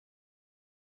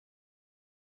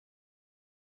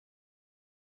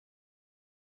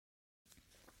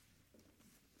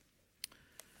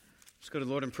Let's go to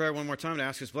the Lord in prayer one more time to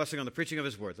ask His blessing on the preaching of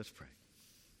His word. Let's pray.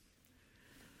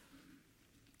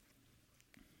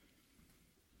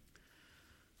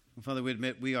 Father, we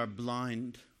admit we are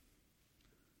blind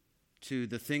to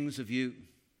the things of you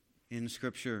in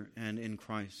Scripture and in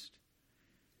Christ,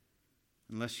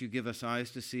 unless you give us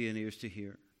eyes to see and ears to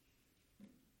hear.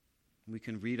 We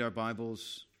can read our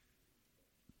Bibles,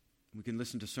 we can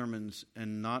listen to sermons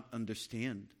and not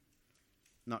understand,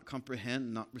 not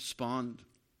comprehend, not respond,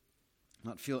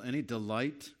 not feel any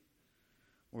delight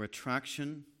or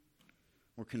attraction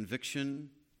or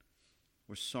conviction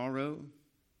or sorrow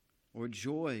or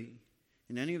joy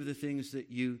in any of the things that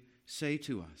you say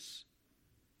to us.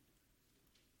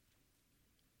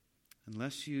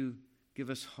 Unless you give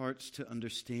us hearts to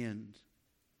understand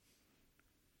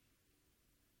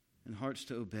and hearts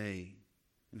to obey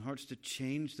and hearts to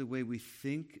change the way we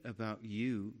think about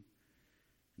you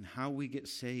and how we get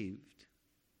saved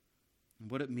and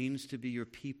what it means to be your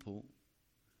people.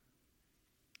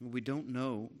 What we don't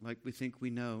know like we think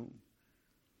we know.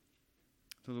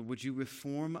 So Lord, would you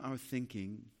reform our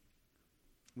thinking?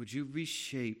 Would you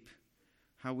reshape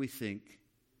how we think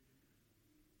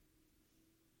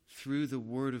through the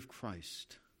word of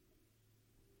Christ?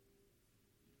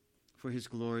 For His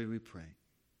glory we pray.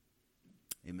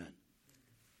 Amen.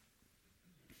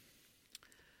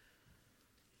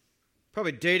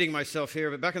 Probably dating myself here,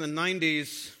 but back in the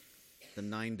 90s,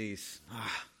 it's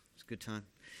a good time.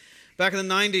 Back in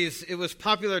the 90s, it was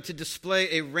popular to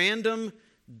display a random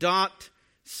dot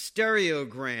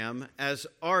stereogram as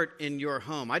art in your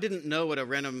home. I didn't know what a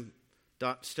random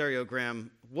dot stereogram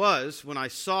was when I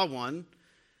saw one.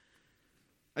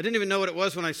 I didn't even know what it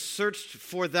was when I searched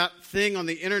for that thing on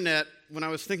the internet when I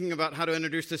was thinking about how to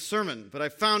introduce this sermon. But I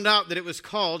found out that it was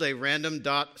called a random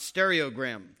dot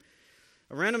stereogram.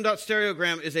 A random dot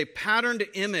stereogram is a patterned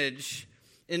image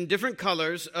in different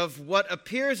colors of what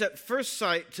appears at first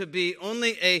sight to be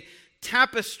only a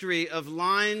tapestry of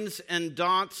lines and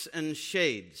dots and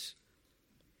shades.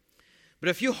 But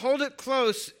if you hold it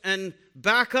close and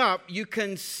back up, you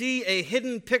can see a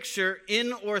hidden picture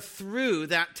in or through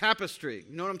that tapestry.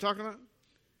 You know what I'm talking about?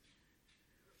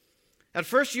 At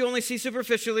first, you only see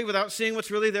superficially without seeing what's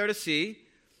really there to see,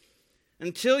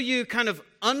 until you kind of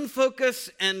unfocus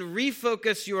and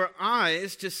refocus your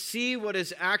eyes to see what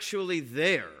is actually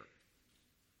there.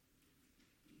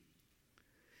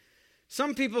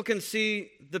 Some people can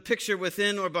see the picture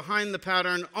within or behind the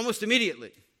pattern almost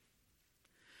immediately.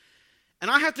 And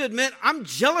I have to admit, I'm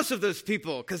jealous of those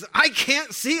people because I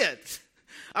can't see it.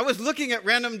 I was looking at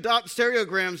random dot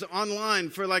stereograms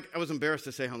online for I was embarrassed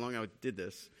to say how long I did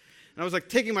this. And I was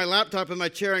taking my laptop in my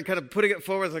chair and kind of putting it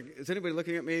forward. I was is anybody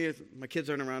looking at me? My kids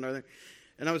aren't around, are they?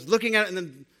 And I was looking at it and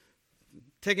then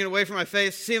taking it away from my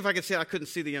face, seeing if I could see it. I couldn't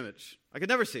see the image. I could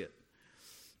never see it.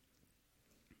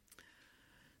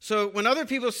 So when other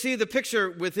people see the picture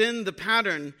within the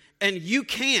pattern and you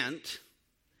can't,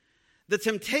 the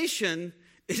temptation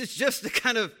is just to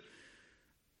kind of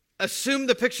assume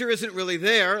the picture isn't really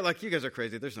there, like you guys are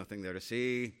crazy, there's nothing there to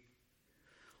see.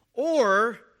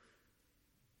 Or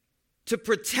to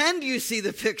pretend you see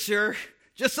the picture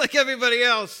just like everybody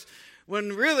else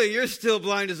when really you're still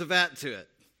blind as a bat to it.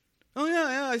 Oh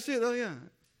yeah, I see it, oh yeah.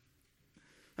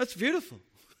 That's beautiful.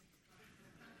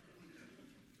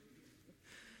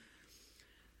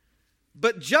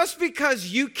 But just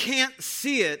because you can't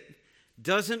see it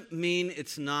doesn't mean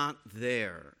it's not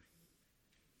there.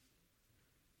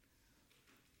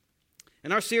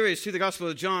 In our series through the Gospel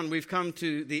of John, we've come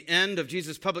to the end of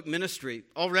Jesus' public ministry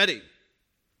already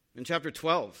in chapter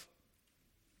 12.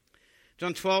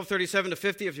 John 12, 37 to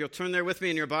 50, if you'll turn there with me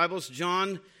in your Bibles,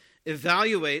 John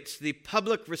evaluates the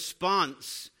public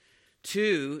response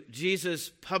to Jesus'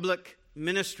 public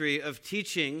ministry of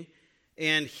teaching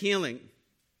and healing.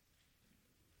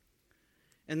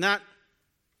 And that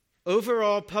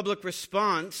overall public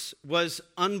response was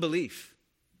unbelief.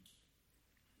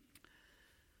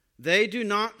 They do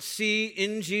not see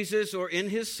in Jesus or in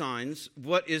his signs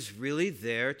what is really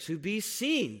there to be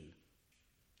seen.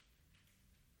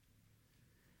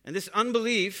 And this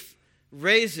unbelief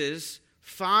raises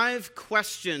 5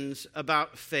 questions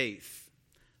about faith.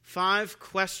 5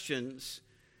 questions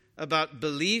about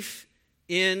belief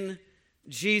in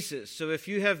Jesus. So if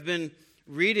you have been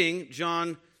reading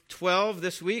John 12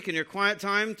 this week in your quiet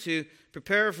time to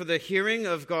prepare for the hearing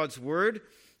of God's word,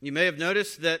 you may have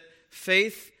noticed that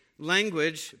faith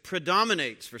language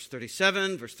predominates. Verse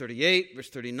 37, verse 38, verse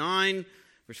 39,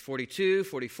 verse 42,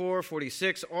 44,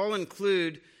 46, all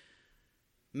include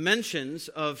mentions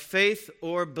of faith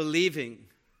or believing.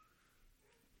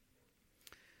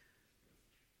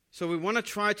 So we want to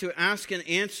try to ask and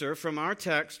answer from our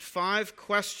text 5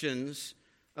 questions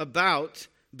about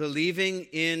believing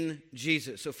in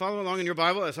Jesus. So follow along in your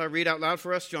Bible as I read out loud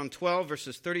for us, John 12,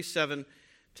 verses 37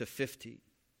 to 50.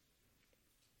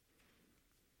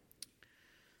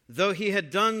 Though he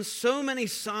had done so many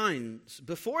signs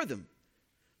before them,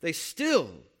 they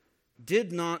still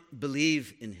did not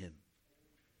believe in him,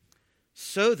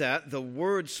 so that the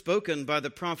word spoken by the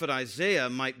prophet Isaiah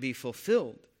might be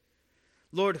fulfilled.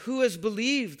 Lord, who has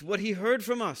believed what he heard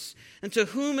from us? And to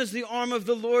whom has the arm of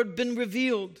the Lord been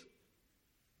revealed?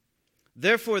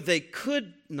 Therefore they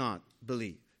could not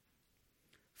believe.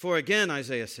 For again,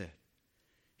 Isaiah said,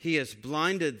 he has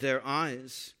blinded their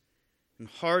eyes and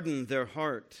hardened their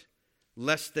heart,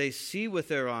 lest they see with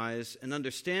their eyes and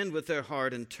understand with their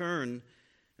heart and turn,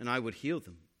 and I would heal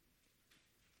them.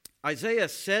 Isaiah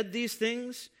said these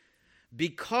things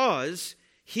because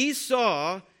he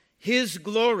saw his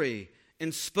glory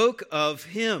and spoke of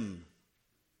him.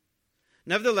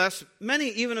 Nevertheless, many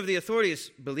even of the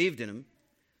authorities believed in him,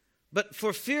 but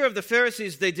for fear of the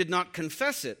Pharisees they did not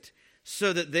confess it,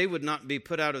 so that they would not be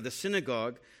put out of the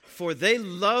synagogue, for they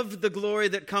loved the glory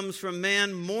that comes from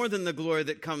man more than the glory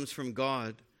that comes from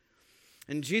God.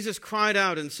 And Jesus cried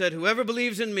out and said, whoever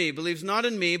believes in me believes not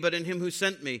in me, but in him who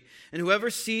sent me. And whoever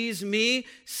sees me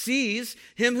sees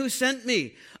him who sent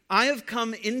me. I have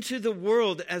come into the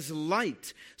world as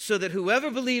light, so that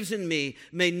whoever believes in me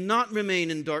may not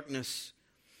remain in darkness.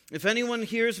 If anyone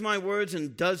hears my words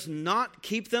and does not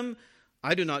keep them,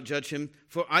 I do not judge him,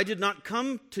 for I did not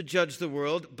come to judge the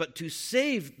world, but to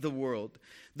save the world.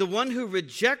 The one who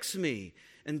rejects me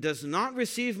and does not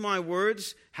receive my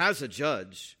words has a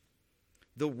judge.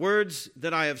 The words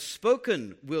that I have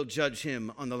spoken will judge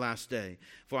him on the last day.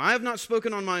 For I have not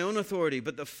spoken on my own authority,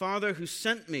 but the Father who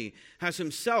sent me has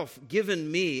himself given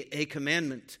me a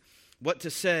commandment, what to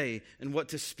say and what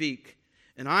to speak.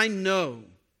 And I know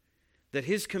that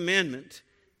his commandment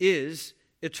is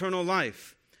eternal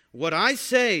life. What I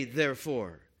say,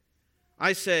 therefore,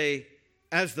 I say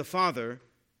as the Father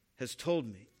has told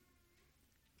me.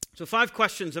 So 5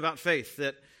 questions about faith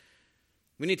that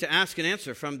we need to ask and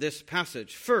answer from this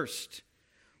passage. First,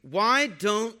 why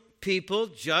don't people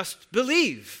just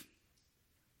believe?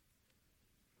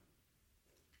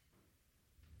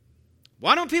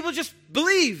 Why don't people just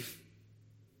believe?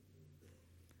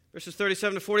 Verses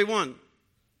 37 to 41.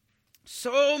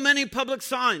 So many public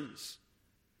signs.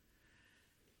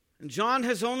 And John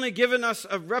has only given us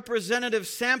a representative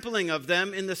sampling of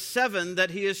them in the 7 that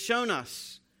he has shown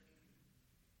us.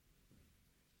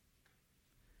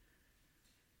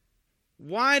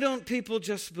 Why don't people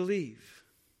just believe?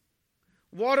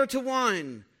 Water to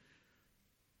wine,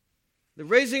 the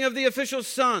raising of the official's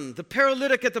son, the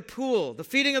paralytic at the pool, the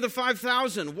feeding of the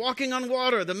 5,000, walking on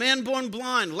water, the man born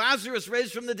blind, Lazarus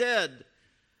raised from the dead.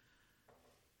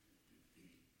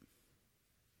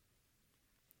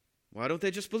 Why don't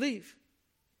they just believe?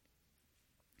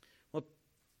 Well,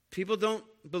 people don't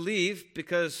believe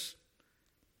because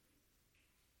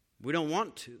we don't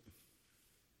want to.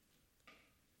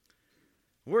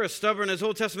 We're as stubborn as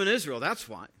Old Testament Israel, that's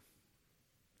why.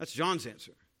 That's John's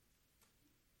answer.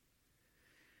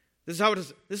 This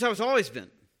is how it's always been.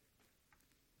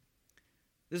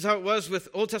 This is how it was with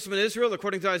Old Testament Israel,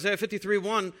 according to Isaiah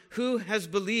 53:1. Who has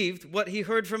believed what he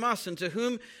heard from us, and to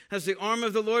whom has the arm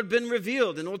of the Lord been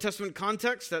revealed? In Old Testament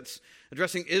context, that's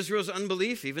addressing Israel's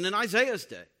unbelief, even in Isaiah's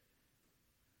day.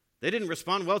 They didn't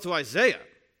respond well to Isaiah.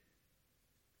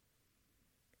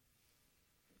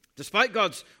 Despite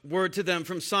God's word to them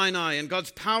from Sinai and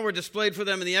God's power displayed for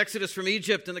them in the Exodus from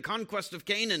Egypt and the conquest of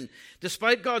Canaan,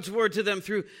 despite God's word to them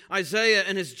through Isaiah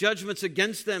and his judgments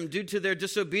against them due to their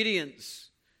disobedience,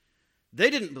 they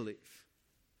didn't believe.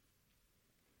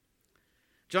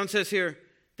 John says here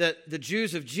that the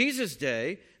Jews of Jesus'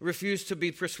 day refused to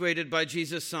be persuaded by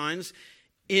Jesus' signs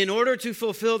in order to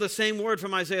fulfill the same word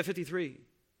from Isaiah 53.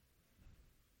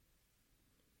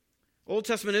 Old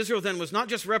Testament Israel then was not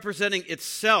just representing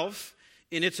itself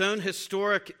in its own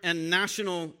historic and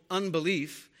national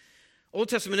unbelief. Old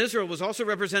Testament Israel was also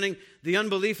representing the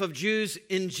unbelief of Jews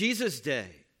in Jesus' day.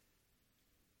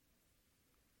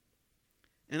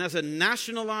 And as a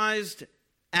nationalized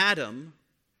Adam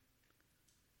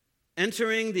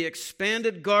entering the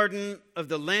expanded garden of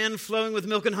the land flowing with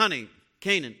milk and honey,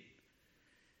 Canaan,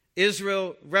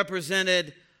 Israel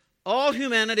represented all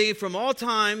humanity from all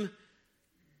time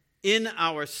in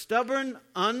our stubborn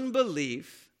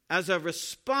unbelief as a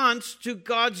response to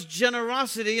God's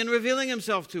generosity in revealing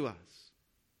himself to us.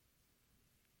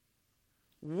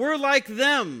 We're like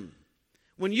them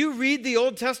When you read the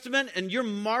Old Testament and you're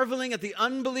marveling at the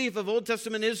unbelief of Old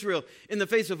Testament Israel in the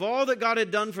face of all that God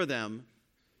had done for them,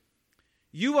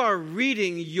 you are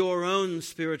reading your own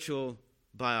spiritual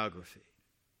biography.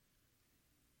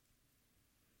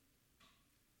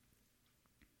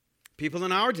 People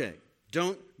in our day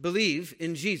don't believe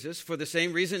in Jesus for the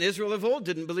same reason Israel of old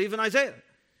didn't believe in Isaiah.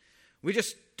 We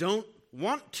just don't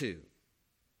want to.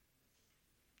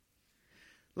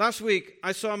 Last week,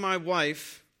 I saw my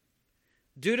wife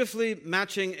dutifully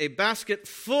matching a basket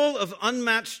full of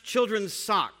unmatched children's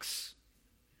socks.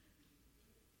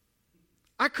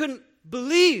 I couldn't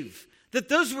believe that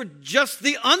those were just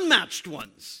the unmatched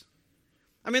ones.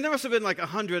 I mean, there must have been like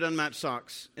 100 unmatched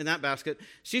socks in that basket.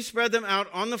 She spread them out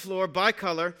on the floor by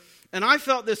color, and I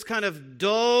felt this kind of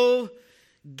dull,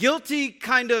 guilty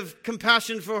kind of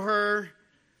compassion for her.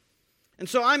 And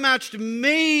so I matched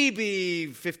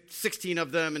maybe 16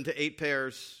 of them into 8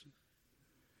 pairs.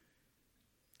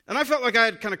 And I felt like I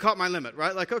had kind of caught my limit,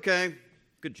 right? Like, okay,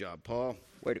 good job, Paul.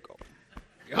 Way to go.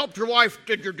 You helped your wife,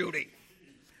 did your duty.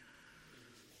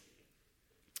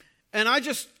 And I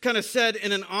just kind of said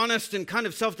in an honest and kind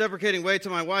of self-deprecating way to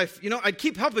my wife, I'd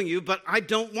keep helping you, but I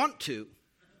don't want to.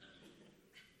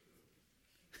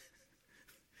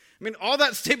 I mean, all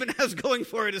that statement has going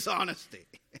for it is honesty,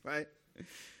 right?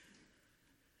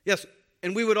 Yes,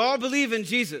 and we would all believe in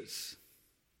Jesus,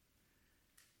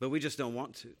 but we just don't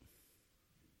want to.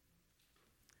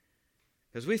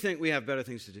 Because we think we have better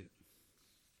things to do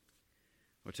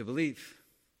or to believe.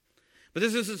 But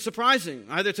this isn't surprising,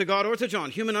 either to God or to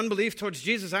John. Human unbelief towards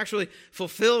Jesus actually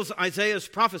fulfills Isaiah's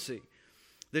prophecy.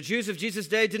 The Jews of Jesus'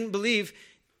 day didn't believe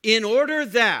in order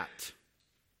that,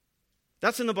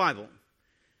 that's in the Bible,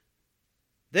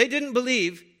 they didn't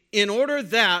believe in order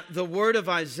that the word of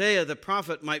Isaiah the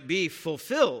prophet might be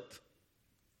fulfilled.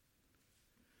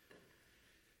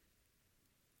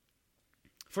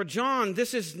 For John,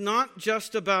 this is not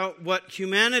just about what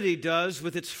humanity does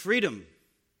with its freedom.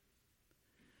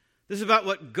 This is about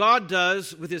what God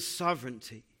does with his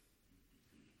sovereignty.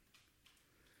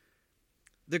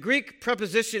 The Greek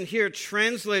preposition here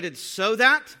translated so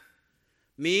that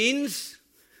means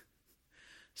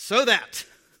so that.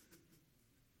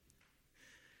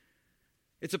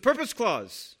 It's a purpose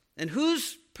clause. And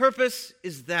whose purpose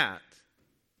is that?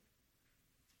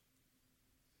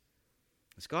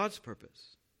 It's God's purpose.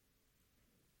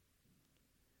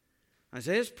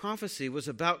 Isaiah's prophecy was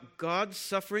about God's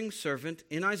suffering servant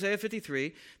in Isaiah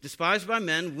 53, despised by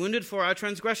men, wounded for our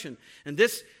transgression. And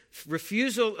this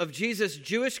refusal of Jesus'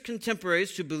 Jewish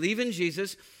contemporaries to believe in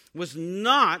Jesus was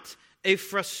not a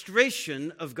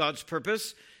frustration of God's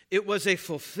purpose. It was a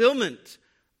fulfillment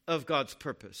of God's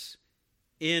purpose.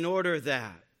 In order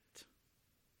that.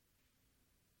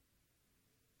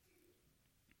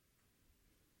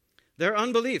 Their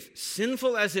unbelief,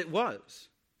 sinful as it was,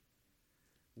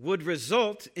 would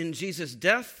result in Jesus'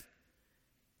 death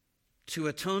to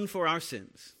atone for our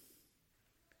sins.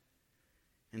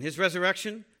 And his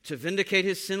resurrection to vindicate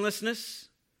his sinlessness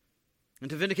and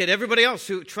to vindicate everybody else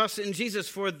who trusts in Jesus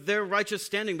for their righteous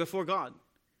standing before God.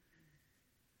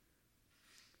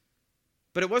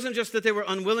 But it wasn't just that they were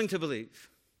unwilling to believe.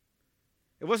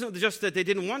 It wasn't just that they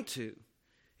didn't want to.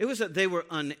 It was that they were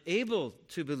unable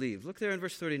to believe. Look there in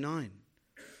verse 39.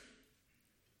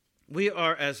 We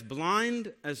are as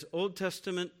blind as Old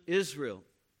Testament Israel.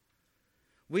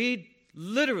 We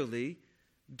literally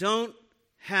don't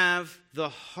have the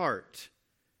heart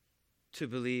to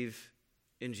believe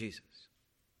in Jesus.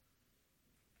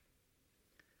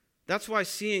 That's why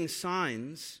seeing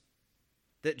signs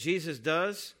that Jesus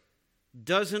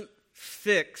doesn't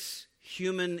fix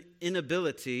human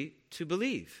inability to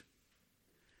believe.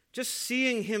 Just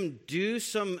seeing him do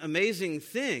some amazing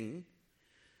thing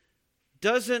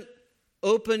doesn't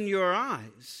open your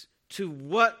eyes to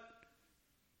what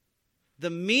the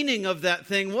meaning of that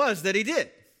thing was that he did.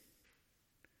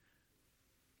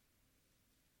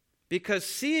 Because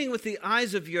seeing with the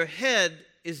eyes of your head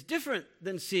is different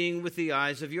than seeing with the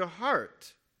eyes of your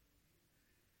heart.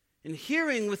 And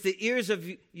hearing with the ears of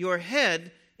your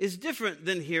head is different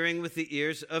than hearing with the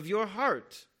ears of your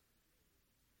heart.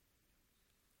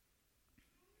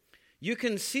 You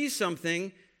can see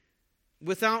something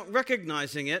without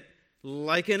recognizing it,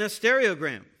 like in a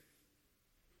stereogram.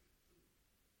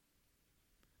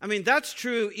 I mean, that's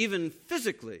true even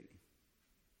physically.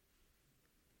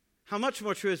 How much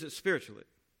more true is it spiritually?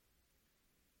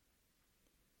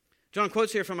 John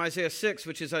quotes here from Isaiah 6,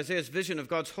 which is Isaiah's vision of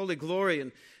God's holy glory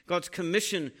and God's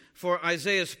commission for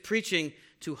Isaiah's preaching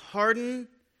to harden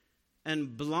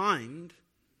and blind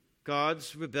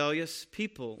God's rebellious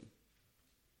people.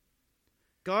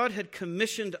 God had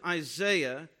commissioned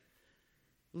Isaiah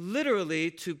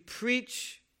literally to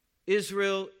preach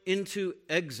Israel into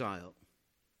exile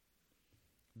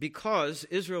because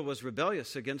Israel was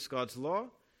rebellious against God's law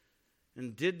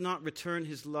and did not return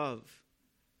his love.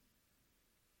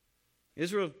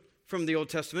 Israel from the Old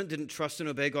Testament didn't trust and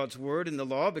obey God's word in the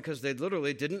law because they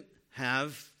literally didn't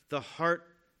have the heart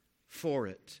for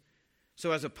it.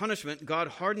 So as a punishment, God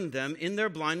hardened them in their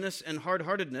blindness and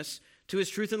hard-heartedness to his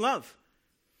truth and love.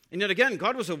 And yet again,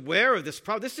 God was aware of this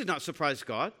problem. This did not surprise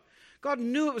God. God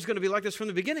knew it was going to be like this from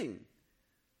the beginning.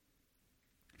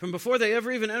 From before they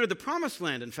ever even entered the promised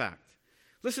land, in fact.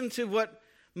 Listen to what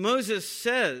Moses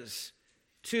says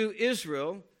to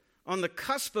Israel on the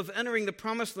cusp of entering the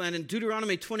promised land in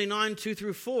Deuteronomy 29, 2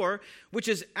 through 4, which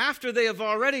is after they have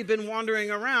already been wandering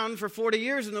around for 40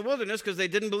 years in the wilderness because they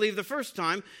didn't believe the first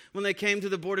time when they came to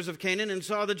the borders of Canaan and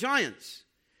saw the giants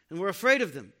and were afraid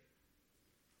of them.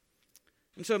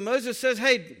 And so Moses says,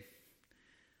 hey,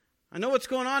 I know what's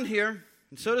going on here,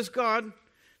 and so does God.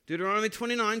 Deuteronomy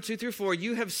 29, 2 through 4,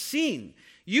 you have seen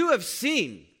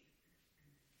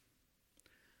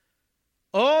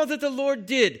all that the Lord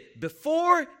did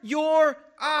before your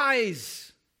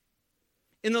eyes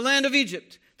in the land of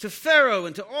Egypt, to Pharaoh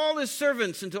and to all his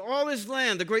servants and to all his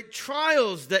land, the great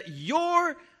trials that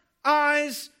your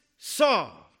eyes saw.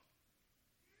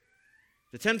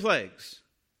 The 10 plagues.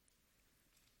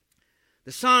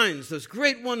 The signs, those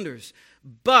great wonders.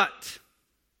 But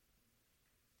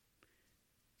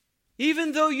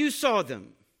even though you saw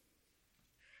them,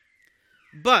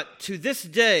 but to this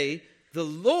day the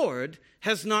Lord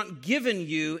has not given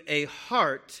you a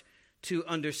heart to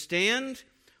understand,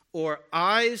 or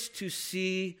eyes to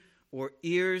see, or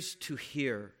ears to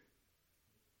hear.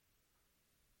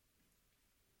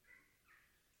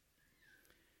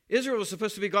 Israel was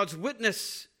supposed to be God's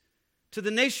witness to the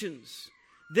nations.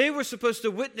 They were supposed to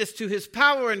witness to his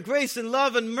power and grace and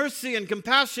love and mercy and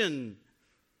compassion.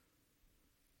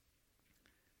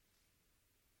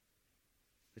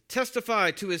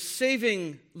 Testify to his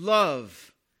saving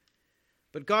love.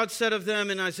 But God said of them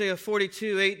in Isaiah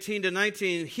 42, 18 to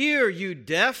 19, hear, you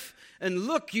deaf, and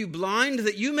look, you blind,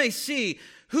 that you may see.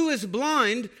 Who is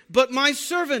blind but my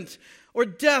servant, or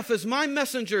deaf as my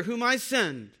messenger whom I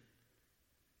send?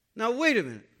 Now wait a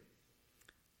minute.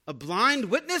 A blind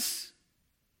witness?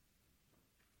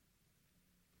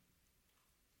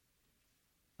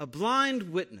 A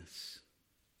blind witness.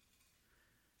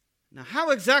 Now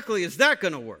how exactly is that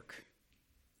going to work?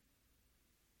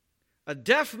 A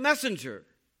deaf messenger.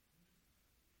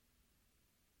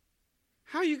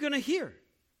 How are you going to hear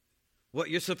what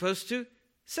you're supposed to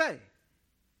say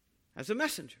as a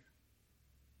messenger?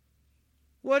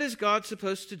 What is God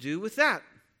supposed to do with that?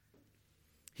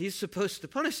 He's supposed to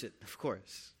punish it, of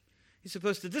course. He's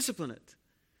supposed to discipline it.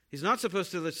 He's not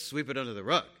supposed to just sweep it under the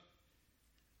rug.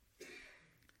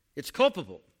 It's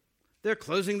culpable. They're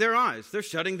closing their eyes. They're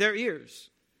shutting their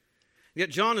ears. Yet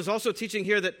John is also teaching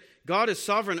here that God is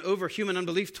sovereign over human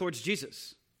unbelief towards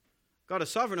Jesus. God is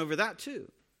sovereign over that too.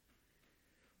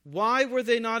 Why were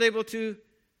they not able to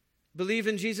believe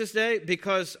in Jesus' day?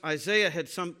 Because Isaiah had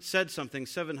said something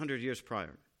 700 years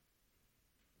prior.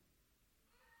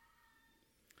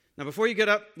 Now, before you get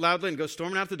up loudly and go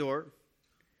storming out the door,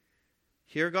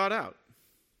 hear God out.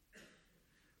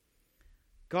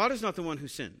 God is not the one who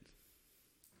sinned.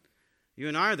 You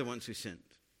and I are the ones who sinned.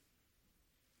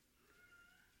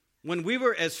 When we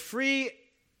were as free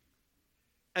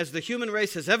as the human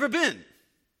race has ever been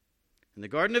in the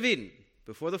Garden of Eden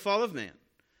before the fall of man,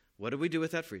 what did we do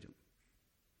with that freedom?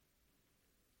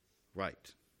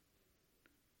 Right.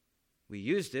 We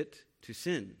used it to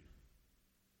sin.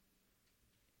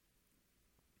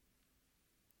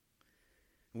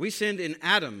 We sinned in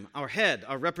Adam, our head,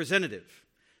 our representative.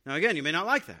 Now again, you may not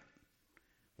like that.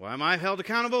 Why am I held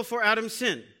accountable for Adam's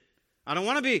sin? I don't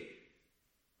want to be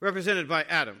represented by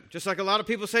Adam. Just like a lot of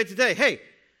people say today, hey,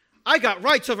 I got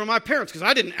rights over my parents because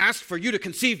I didn't ask for you to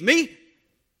conceive me.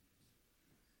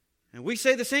 And we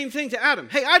say the same thing to Adam.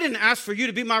 Hey, I didn't ask for you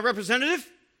to be my representative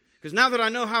because now that I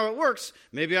know how it works,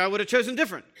 maybe I would have chosen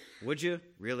different. Would you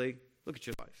really? Look at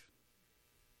your life.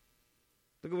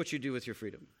 Look at what you do with your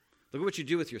freedom. Look at what you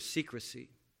do with your secrecy,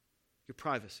 your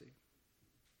privacy.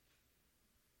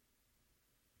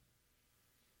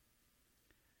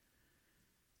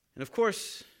 And of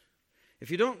course,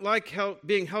 if you don't like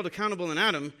being held accountable in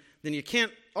Adam, then you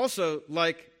can't also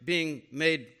like being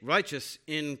made righteous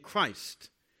in Christ.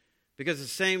 Because it's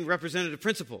the same representative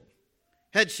principle.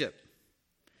 Headship.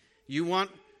 You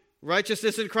want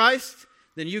righteousness in Christ?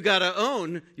 Then you got to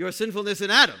own your sinfulness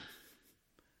in Adam.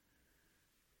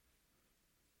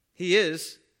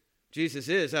 Jesus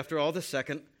is, after all, the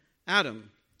second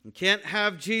Adam. You can't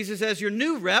have Jesus as your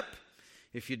new rep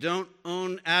if you don't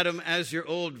own Adam as your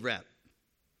old rep.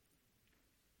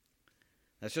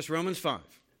 That's just Romans 5.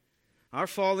 Our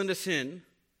fall into sin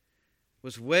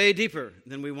was way deeper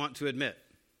than we want to admit.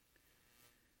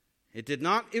 It did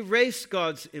not erase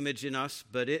God's image in us,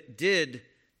 but it did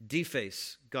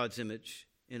deface God's image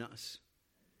in us.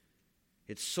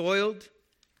 It soiled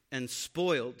and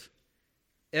spoiled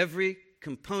every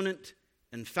component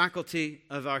and faculty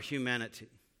of our humanity.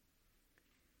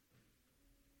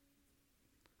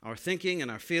 Our thinking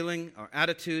and our feeling, our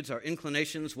attitudes, our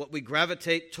inclinations, what we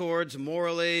gravitate towards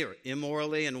morally or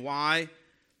immorally, and why,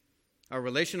 our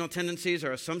relational tendencies,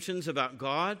 our assumptions about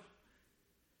God,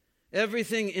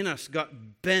 everything in us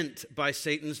got bent by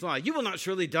Satan's lie. You will not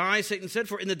surely die, Satan said,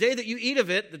 for in the day that you eat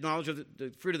of it,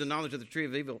 the fruit of the knowledge of the tree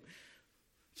of evil.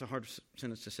 It's a hard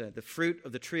sentence to say. The fruit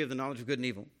of the tree of the knowledge of good and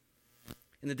evil.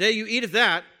 In the day you eat of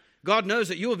that, God knows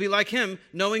that you will be like him,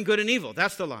 knowing good and evil.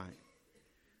 That's the lie.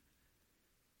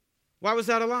 Why was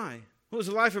that a lie? Well, it was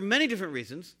a lie for many different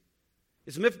reasons.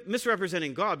 It's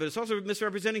misrepresenting God, but it's also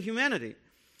misrepresenting humanity.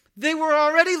 They were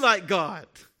already like God.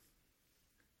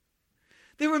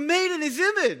 They were made in his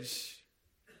image.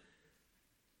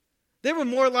 They were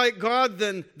more like God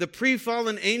than the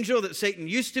pre-fallen angel that Satan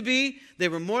used to be. They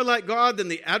were more like God than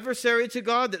the adversary to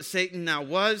God that Satan now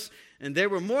was. And they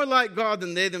were more like God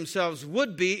than they themselves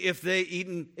would be if they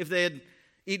had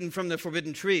eaten from the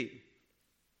forbidden tree.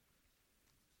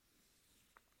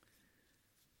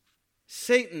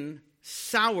 Satan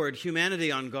soured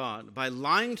humanity on God by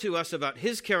lying to us about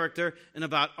his character and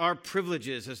about our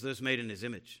privileges as those made in his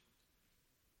image.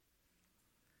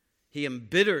 He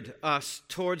embittered us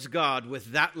towards God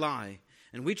with that lie,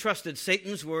 and we trusted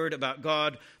Satan's word about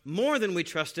God more than we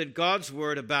trusted God's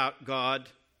word about God.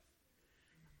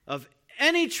 Of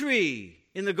any tree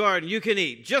in the garden you can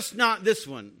eat, just not this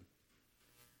one.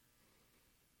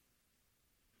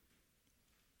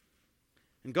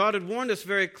 And God had warned us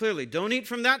very clearly, don't eat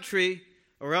from that tree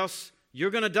or else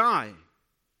you're going to die.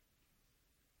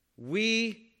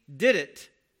 We did it.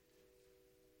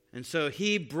 And so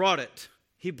he brought it.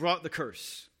 He brought the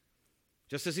curse.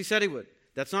 Just as he said he would.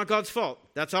 That's not God's fault.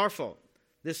 That's our fault.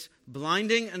 This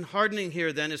blinding and hardening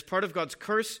here then is part of God's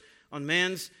curse on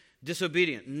man's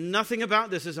disobedience. Nothing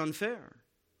about this is unfair.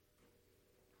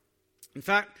 In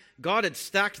fact, God had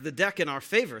stacked the deck in our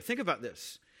favor. Think about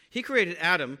this. He created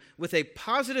Adam with a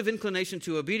positive inclination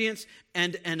to obedience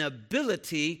and an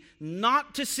ability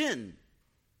not to sin.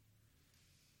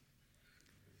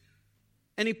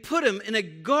 And he put him in a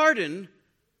garden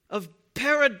of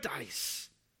paradise,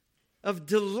 of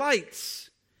delights.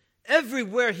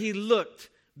 Everywhere he looked,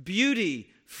 beauty,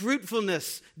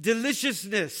 fruitfulness,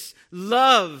 deliciousness,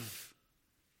 love.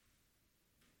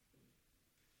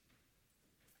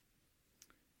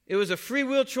 It was a free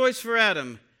will choice for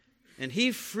Adam. And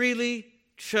he freely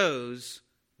chose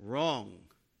wrong.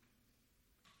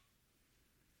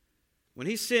 When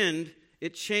he sinned,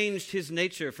 it changed his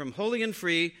nature from holy and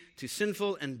free to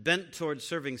sinful and bent towards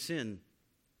serving sin.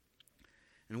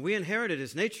 And we inherited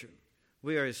his nature.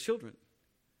 We are his children.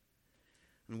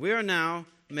 And we are now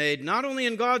made not only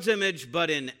in God's image,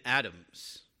 but in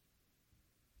Adam's.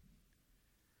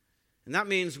 And that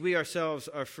means we ourselves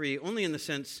are free only in the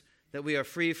sense that we are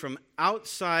free from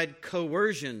outside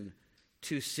coercion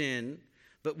to sin,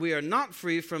 but we are not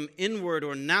free from inward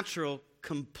or natural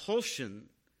compulsion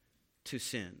to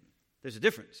sin. There's a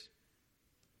difference.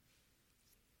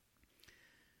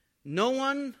 No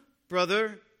one,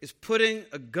 brother, is putting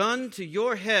a gun to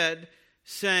your head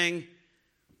saying,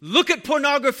 look at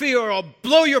pornography or I'll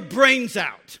blow your brains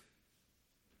out.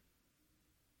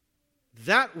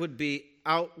 That would be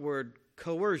outward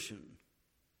coercion.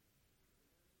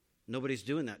 Nobody's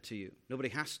doing that to you. Nobody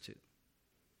has to.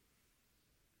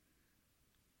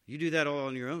 You do that all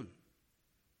on your own.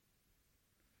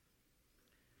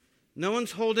 No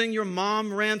one's holding your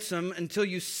mom ransom until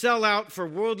you sell out for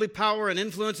worldly power and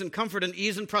influence and comfort and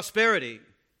ease and prosperity.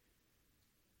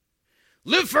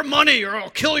 Live for money or I'll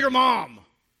kill your mom.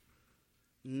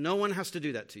 No one has to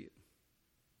do that to you.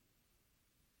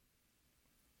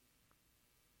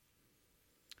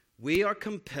 We are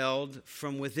compelled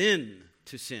from within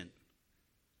to sin.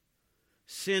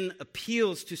 Sin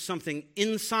appeals to something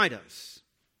inside us.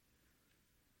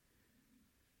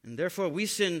 And therefore, we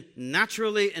sin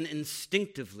naturally and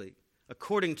instinctively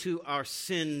according to our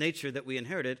sin nature that we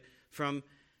inherited from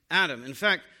Adam. In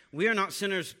fact, we are not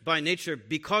sinners by nature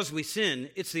because we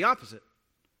sin. It's the opposite.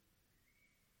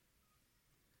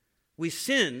 We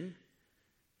sin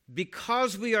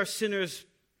because we are sinners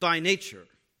by nature.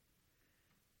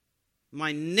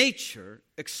 My nature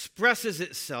expresses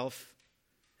itself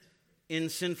in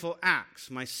sinful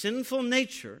acts. My sinful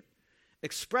nature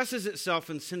expresses itself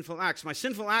in sinful acts. My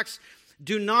sinful acts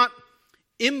do not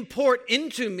import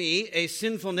into me a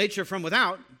sinful nature from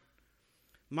without.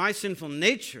 My sinful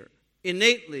nature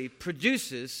innately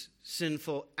produces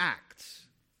sinful acts.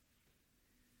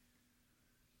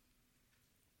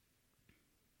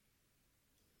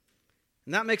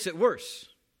 And that makes it worse.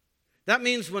 That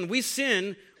means when we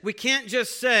sin, we can't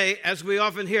just say, as we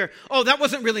often hear, oh, that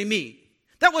wasn't really me.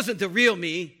 That wasn't the real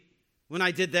me when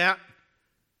I did that.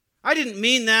 I didn't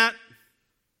mean that.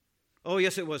 Oh,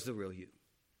 yes, it was the real you.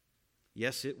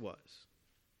 Yes, it was.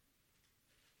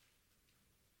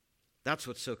 That's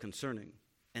what's so concerning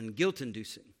and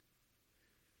guilt-inducing,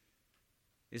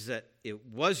 is that it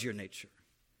was your nature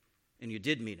and you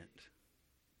did mean it.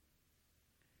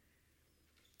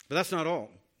 But that's not all.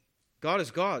 God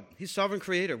is God. He's sovereign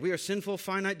creator. We are sinful,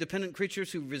 finite, dependent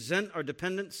creatures who resent our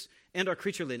dependence and our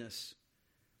creatureliness.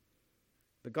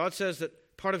 But God says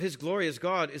that part of his glory as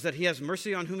God is that he has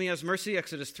mercy on whom he has mercy,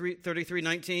 Exodus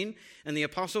 33:19. And the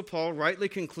Apostle Paul rightly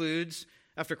concludes,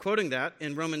 after quoting that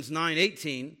in Romans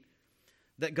 9:18,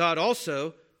 that God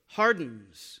also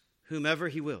hardens whomever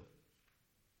he will.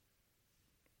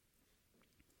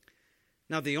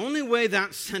 Now, the only way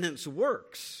that sentence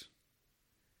works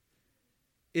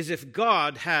is if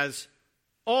God has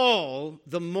all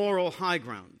the moral high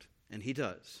ground, and he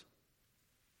does.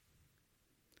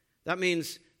 That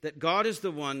means that God is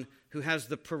the one who has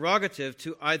the prerogative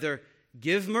to either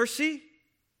give mercy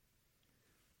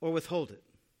or withhold it.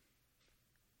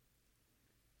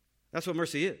 That's what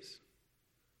mercy is.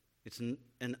 It's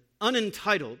an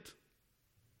unentitled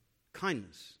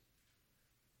kindness,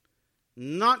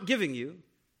 not giving you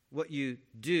what you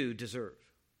do deserve.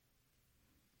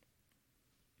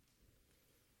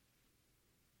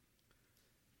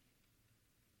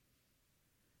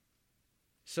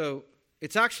 So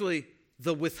it's actually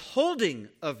the withholding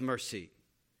of mercy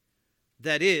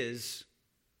that is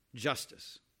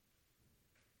justice.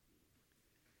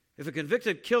 If a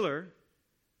convicted killer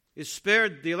is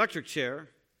spared the electric chair,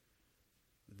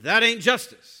 that ain't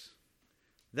justice.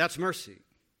 That's mercy.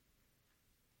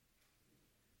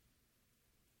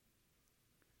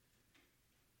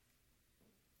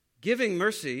 Giving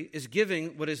mercy is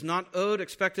giving what is not owed,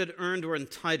 expected, earned, or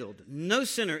entitled. No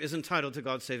sinner is entitled to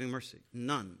God's saving mercy.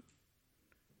 None.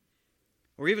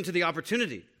 Or even to the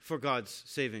opportunity for God's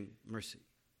saving mercy.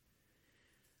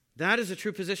 That is a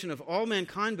true position of all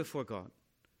mankind before God,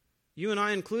 you and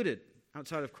I included,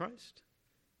 outside of Christ.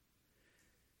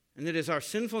 And it is our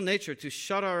sinful nature to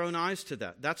shut our own eyes to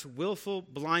that. That's willful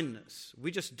blindness. We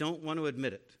just don't want to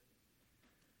admit it.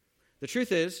 The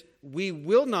truth is, we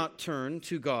will not turn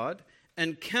to God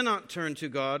and cannot turn to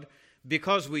God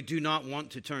because we do not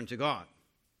want to turn to God.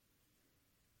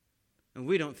 And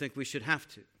we don't think we should have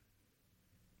to.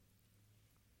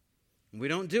 We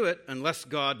don't do it unless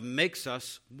God makes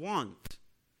us want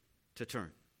to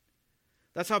turn.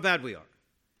 That's how bad we are.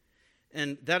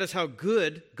 And that is how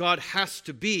good God has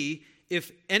to be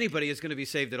if anybody is going to be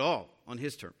saved at all on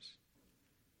his terms.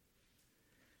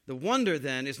 The wonder,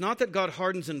 then, is not that God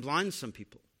hardens and blinds some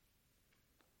people.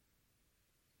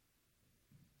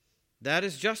 That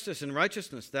is justice and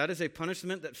righteousness. That is a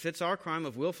punishment that fits our crime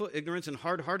of willful ignorance and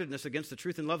hard-heartedness against the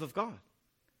truth and love of God.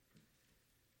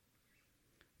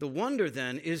 The wonder,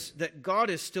 then, is that God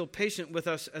is still patient with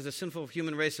us as a sinful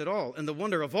human race at all. And the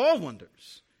wonder of all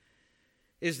wonders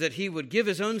is that he would give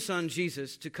his own son,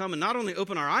 Jesus, to come and not only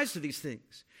open our eyes to these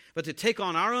things, but to take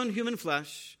on our own human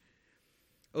flesh,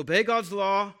 obey God's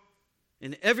law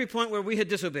in every point where we had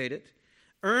disobeyed it,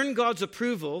 earn God's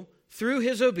approval through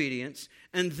his obedience,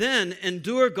 and then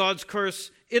endure God's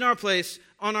curse in our place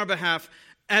on our behalf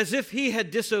as if he had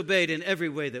disobeyed in every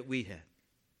way that we had.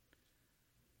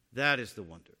 That is the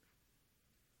wonder.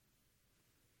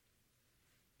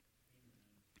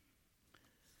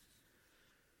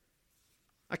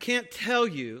 I can't tell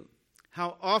you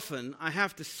how often I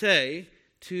have to say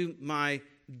to my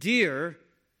dear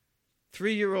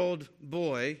 3-year-old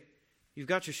boy, "You've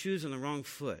got your shoes on the wrong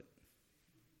foot."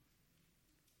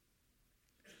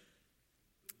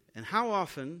 And how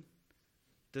often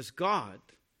does God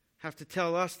have to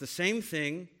tell us the same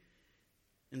thing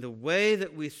in the way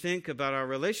that we think about our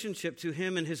relationship to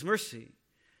him and his mercy?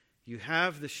 You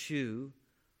have the shoe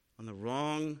on the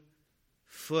wrong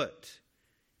foot.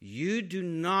 You do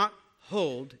not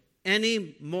hold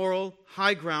any moral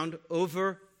high ground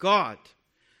over God.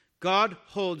 God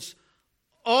holds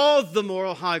all the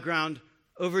moral high ground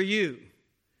over you.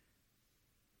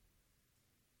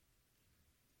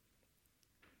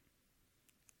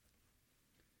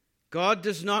 God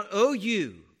does not owe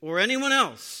you or anyone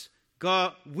else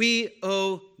God, we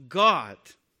owe God.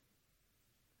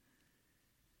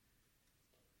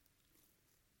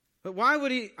 But why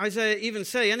would Isaiah even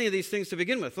say any of these things to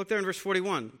begin with? Look there in verse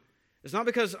 41. It's not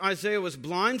because Isaiah was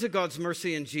blind to God's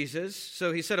mercy in Jesus,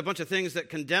 so he said a bunch of things that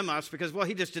condemn us because, well,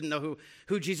 he just didn't know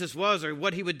who Jesus was or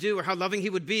what he would do or how loving he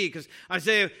would be, because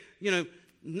Isaiah,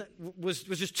 was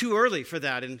just too early for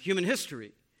that in human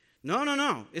history.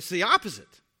 No. It's the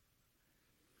opposite.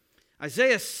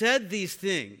 Isaiah said these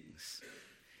things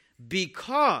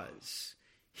because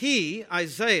he,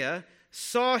 Isaiah,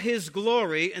 saw his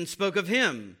glory and spoke of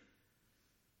him.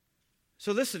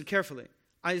 So listen carefully.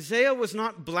 Isaiah was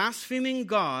not blaspheming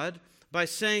God by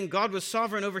saying God was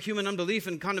sovereign over human unbelief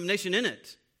and condemnation in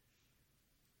it.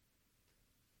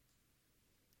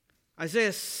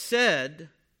 Isaiah said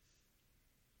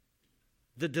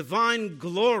the divine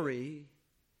glory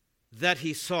that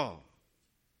he saw.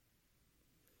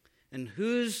 And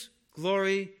whose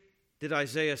glory did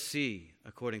Isaiah see,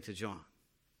 according to John?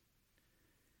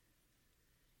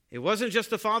 It wasn't just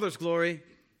the Father's glory.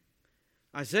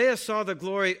 Isaiah saw the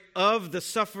glory of the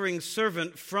suffering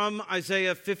servant from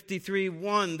Isaiah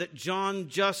 53:1 that John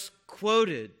just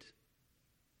quoted.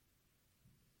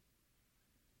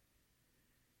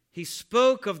 He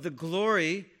spoke of the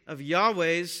glory of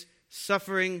Yahweh's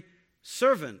suffering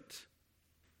servant.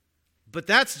 But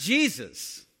that's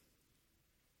Jesus.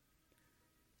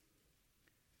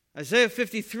 Isaiah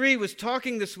 53 was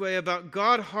talking this way about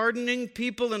God hardening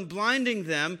people and blinding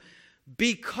them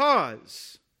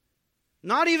because,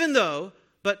 not even though,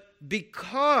 but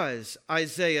because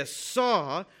Isaiah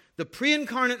saw the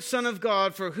pre-incarnate Son of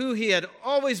God for who he had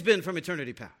always been from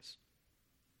eternity past.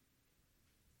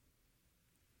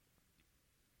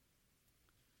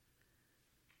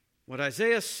 What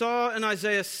Isaiah saw in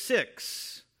Isaiah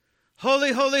 6,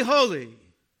 holy, holy, holy,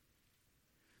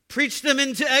 preach them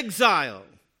into exile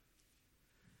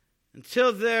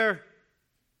until their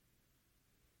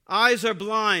eyes are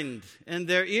blind and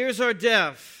their ears are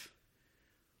deaf.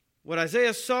 What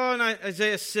Isaiah saw in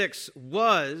Isaiah 6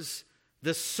 was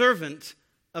the servant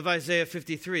of Isaiah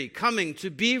 53, coming to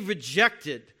be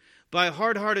rejected by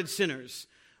hard-hearted sinners,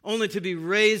 only to be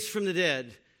raised from the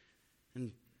dead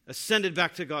and ascended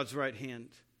back to God's right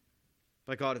hand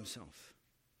by God himself.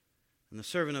 And the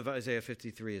servant of Isaiah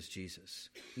 53 is Jesus.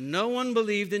 No one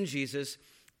believed in Jesus,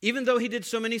 even though he did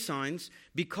so many signs,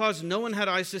 because no one had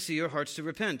eyes to see or hearts to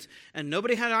repent. And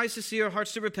nobody had eyes to see or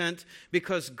hearts to repent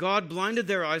because God blinded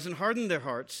their eyes and hardened their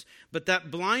hearts. But that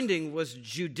blinding was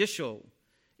judicial.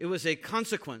 It was a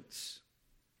consequence.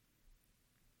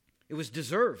 It was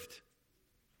deserved.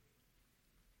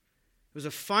 It was a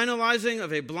finalizing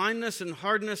of a blindness and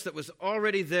hardness that was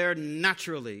already there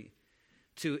naturally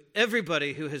to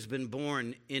everybody who has been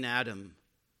born in Adam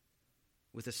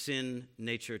with a sin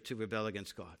nature to rebel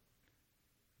against God.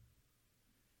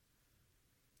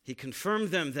 He confirmed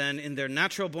them then in their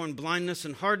natural-born blindness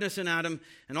and hardness in Adam,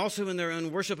 and also in their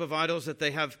own worship of idols that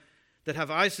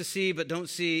have eyes to see but don't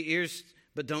see, ears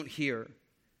but don't hear.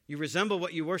 You resemble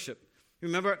what you worship.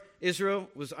 Remember, Israel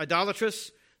was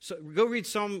idolatrous. So go read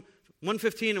Psalm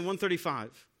 115 and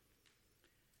 135.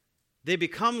 They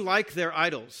become like their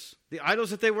idols. The idols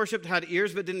that they worshipped had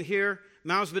ears but didn't hear,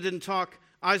 mouths but didn't talk,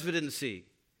 eyes but didn't see.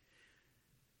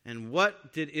 And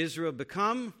what did Israel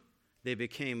become? They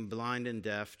became blind and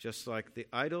deaf, just like the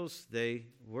idols they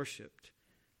worshipped.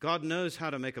 God knows how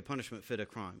to make a punishment fit a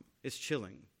crime. It's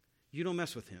chilling. You don't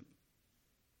mess with him.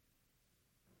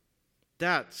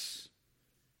 That's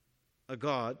a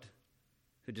God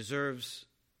who deserves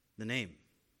the name.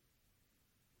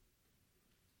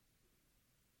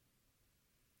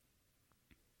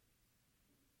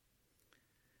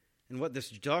 And what this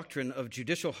doctrine of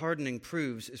judicial hardening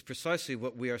proves is precisely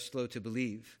what we are slow to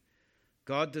believe.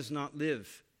 God does not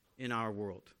live in our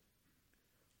world.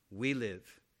 We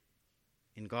live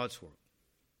in God's world.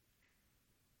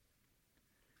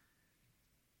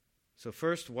 So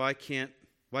first, why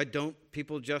don't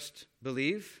people just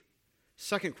believe?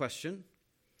 Second question,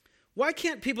 why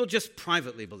can't people just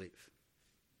privately believe?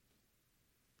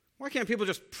 Why can't people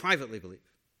just privately believe?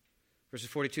 Verses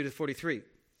 42 to 43.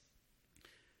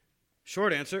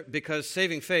 Short answer, because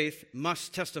saving faith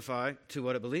must testify to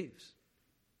what it believes.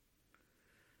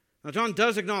 Now, John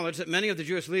does acknowledge that many of the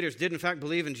Jewish leaders did in fact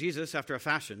believe in Jesus after a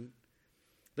fashion.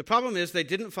 The problem is they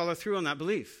didn't follow through on that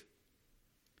belief.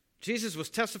 Jesus was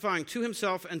testifying to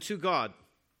himself and to God.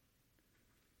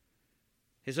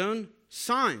 His own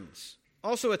signs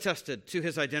also attested to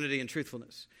his identity and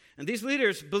truthfulness. And these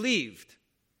leaders believed,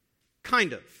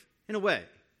 kind of, in a way.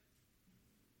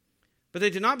 But they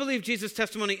did not believe Jesus'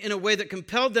 testimony in a way that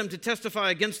compelled them to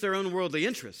testify against their own worldly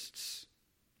interests.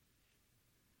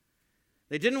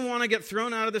 They didn't want to get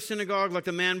thrown out of the synagogue like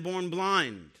the man born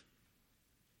blind.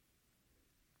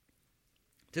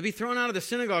 To be thrown out of the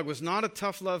synagogue was not a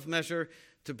tough love measure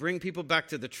to bring people back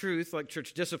to the truth like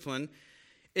church discipline.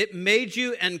 It made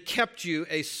you and kept you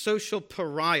a social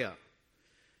pariah.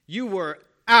 You were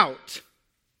out.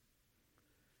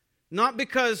 Not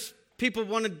because people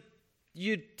wanted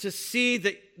you to see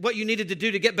that what you needed to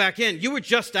do to get back in. You were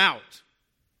just out.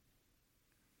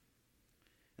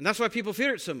 And that's why people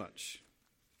fear it so much.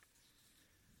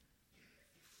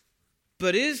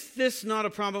 But is this not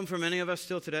a problem for many of us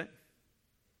still today?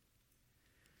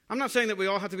 I'm not saying that we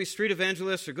all have to be street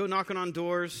evangelists or go knocking on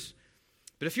doors,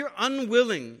 but if you're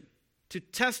unwilling to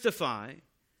testify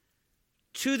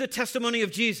to the testimony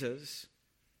of Jesus,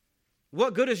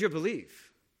 what good is your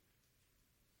belief?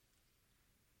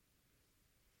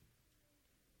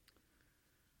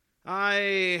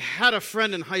 I had a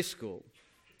friend in high school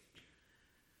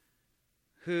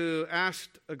who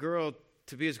asked a girl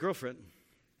to be his girlfriend.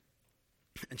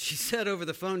 And she said over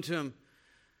the phone to him,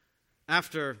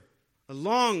 after a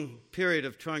long period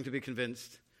of trying to be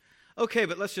convinced, okay,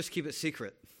 but let's just keep it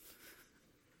secret.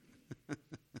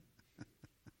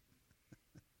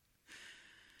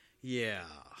 Yeah.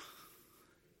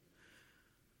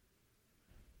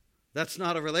 That's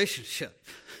not a relationship.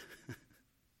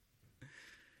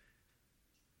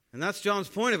 And that's John's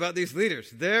point about these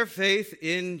leaders. Their faith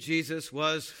in Jesus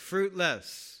was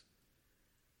fruitless.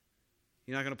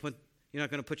 You're not going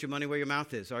to put your money where your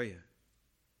mouth is, are you?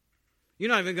 You're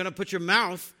not even going to put your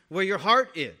mouth where your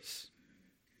heart is.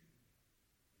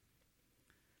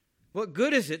 What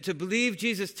good is it to believe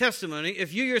Jesus' testimony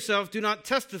if you yourself do not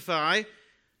testify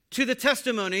to the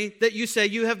testimony that you say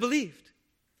you have believed?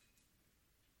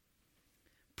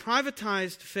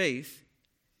 Privatized faith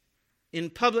in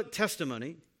public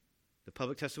testimony, the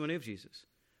public testimony of Jesus,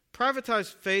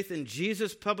 privatized faith in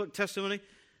Jesus' public testimony,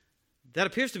 that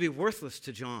appears to be worthless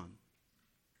to John.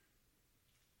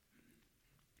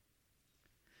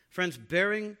 Friends,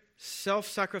 bearing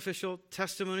self-sacrificial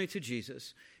testimony to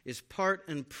Jesus is part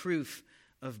and proof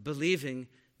of believing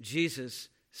Jesus'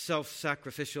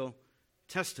 self-sacrificial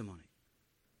testimony.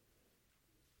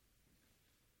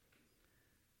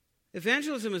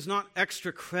 Evangelism is not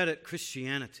extra credit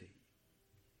Christianity.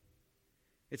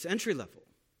 It's entry level.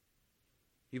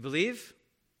 You believe?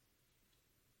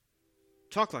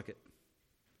 Talk like it.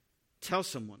 Tell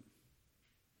someone.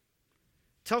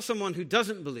 Tell someone who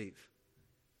doesn't believe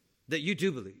that you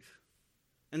do believe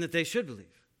and that they should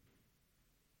believe.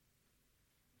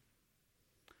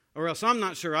 Or else I'm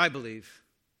not sure I believe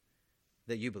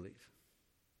that you believe.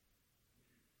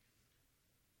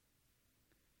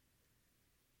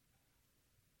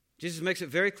 Jesus makes it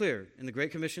very clear in the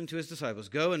Great Commission to his disciples,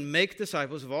 go and make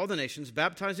disciples of all the nations,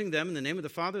 baptizing them in the name of the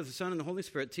Father, the Son, and the Holy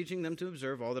Spirit, teaching them to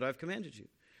observe all that I've commanded you.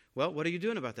 Well, what are you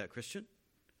doing about that, Christian?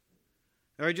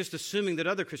 Or are you just assuming that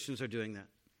other Christians are doing that?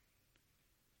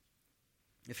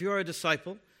 If you are a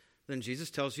disciple, then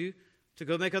Jesus tells you to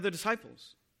go make other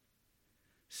disciples.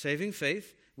 Saving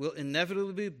faith will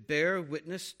inevitably bear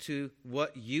witness to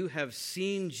what you have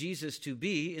seen Jesus to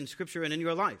be in Scripture and in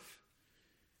your life.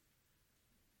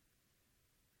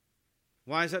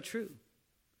 Why is that true?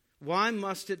 Why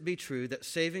must it be true that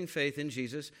saving faith in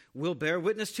Jesus will bear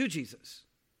witness to Jesus?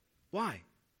 Why?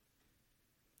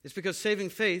 It's because saving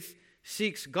faith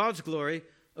seeks God's glory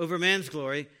over man's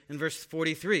glory in verse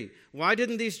 43. Why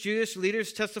didn't these Jewish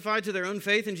leaders testify to their own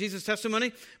faith in Jesus'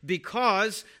 testimony?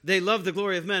 Because they loved the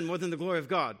glory of men more than the glory of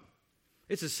God.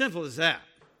 It's as simple as that.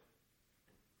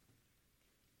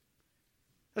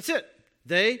 That's it.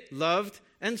 They loved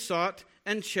and sought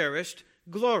and cherished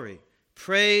glory.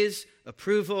 Praise,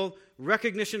 approval,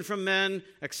 recognition from men,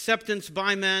 acceptance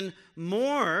by men,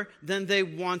 more than they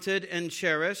wanted and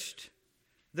cherished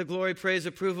the glory, praise,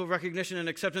 approval, recognition, and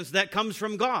acceptance that comes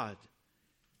from God.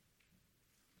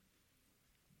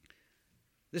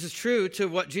 This is true to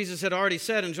what Jesus had already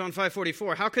said in John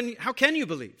 5:44. How can you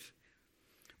believe?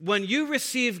 When you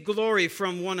receive glory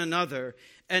from one another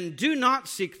and do not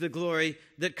seek the glory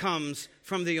that comes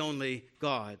from the only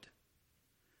God.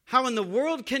 How in the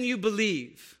world can you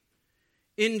believe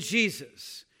in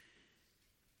Jesus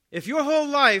if your whole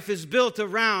life is built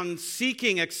around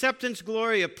seeking acceptance,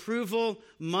 glory, approval,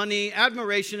 money,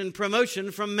 admiration, and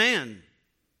promotion from man?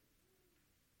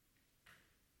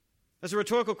 That's a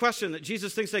rhetorical question that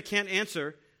Jesus thinks they can't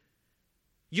answer.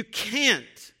 You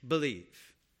can't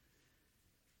believe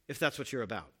if that's what you're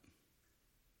about.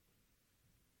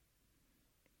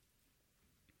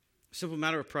 Simple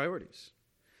matter of priorities.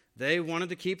 They wanted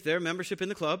to keep their membership in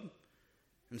the club,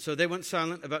 and so they went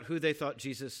silent about who they thought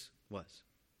Jesus was.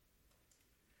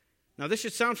 Now, this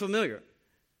should sound familiar.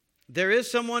 there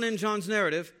is someone in John's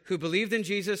narrative who believed in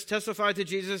Jesus, testified to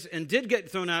Jesus, and did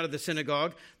get thrown out of the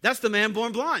synagogue. That's the man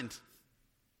born blind.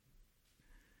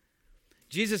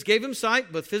 Jesus gave him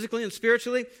sight, both physically and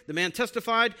spiritually. The man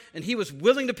testified, and he was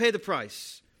willing to pay the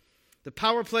price. The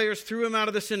power players threw him out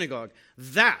of the synagogue.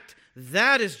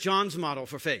 That is John's model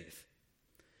for faith.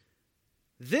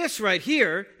 This right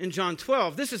here in John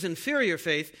 12, this is inferior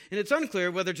faith, and it's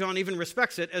unclear whether John even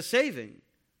respects it as saving.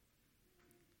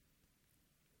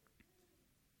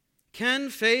 Can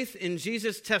faith in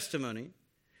Jesus' testimony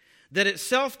that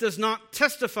itself does not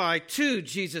testify to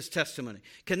Jesus' testimony,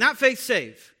 can that faith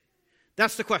save?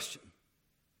 That's the question.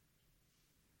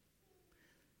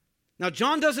 Now,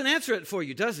 John doesn't answer it for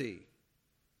you, does he?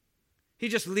 He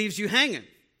just leaves you hanging.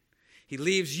 He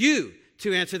leaves you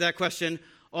to answer that question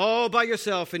all by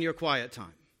yourself in your quiet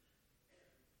time.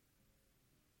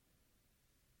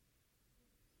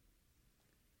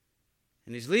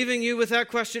 And he's leaving you with that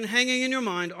question hanging in your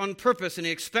mind on purpose, and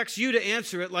he expects you to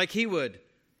answer it like he would.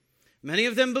 Many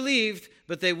of them believed,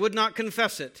 but they would not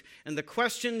confess it. And the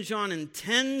question John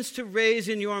intends to raise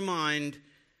in your mind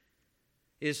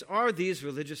is, are these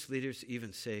religious leaders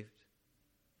even saved?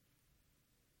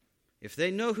 If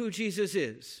they know who Jesus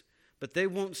is, but they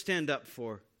won't stand up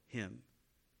for him.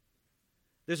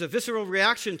 There's a visceral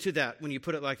reaction to that when you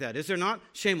put it like that, is there not?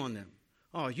 Shame on them.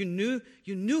 Oh, you knew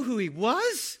who he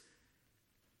was?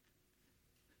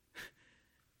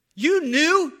 You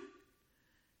knew,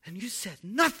 and you said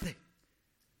nothing.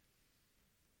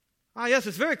 Ah, yes,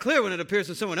 it's very clear when it appears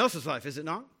in someone else's life, is it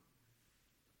not?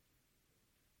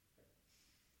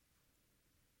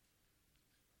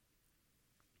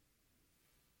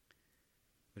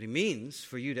 But he means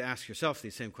for you to ask yourself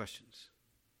these same questions.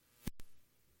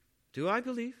 Do I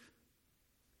believe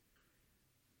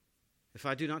if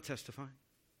I do not testify?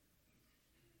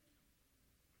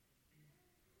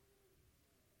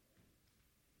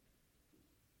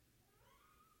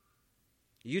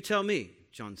 You tell me,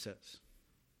 John says.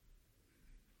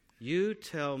 You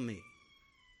tell me.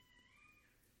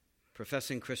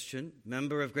 Professing Christian,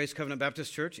 member of Grace Covenant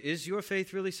Baptist Church, is your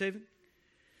faith really saving?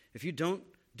 If you don't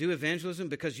do evangelism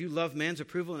because you love man's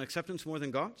approval and acceptance more than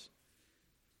God's?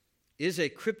 Is a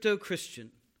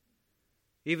crypto-Christian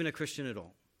even a Christian at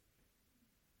all?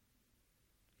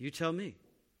 You tell me.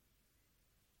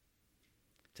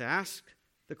 To ask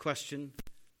the question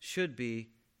should be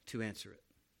to answer it.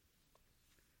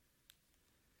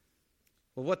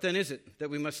 Well, what then is it that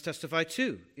we must testify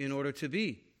to in order to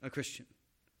be a Christian?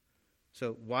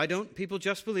 So why don't people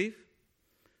just believe?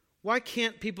 Why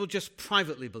can't people just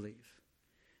privately believe?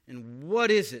 And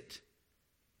what is it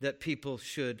that people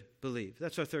should believe?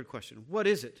 That's our third question. What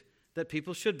is it that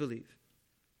people should believe?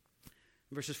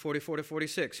 Verses 44 to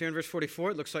 46. Here in verse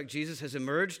 44, it looks like Jesus has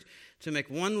emerged to make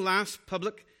one last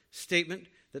public statement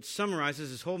that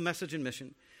summarizes his whole message and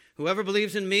mission. Whoever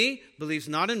believes in me believes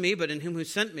not in me, but in him who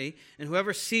sent me. And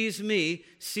whoever sees me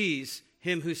sees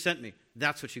him who sent me.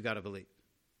 That's what you got to believe.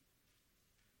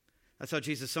 That's how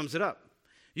Jesus sums it up.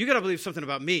 You got to believe something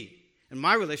about me and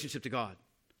my relationship to God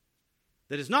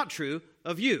that is not true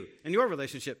of you and your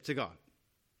relationship to God.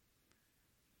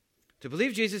 To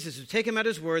believe Jesus is to take him at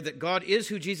his word that God is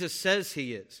who Jesus says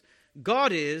he is.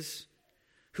 God is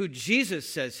who Jesus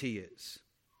says he is.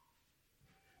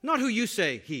 Not who you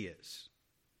say he is.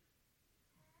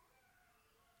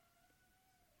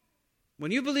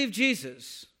 When you believe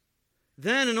Jesus,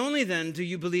 then and only then do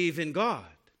you believe in God.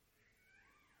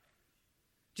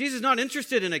 Jesus is not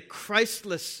interested in a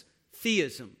Christless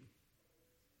theism.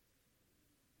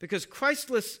 Because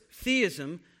Christless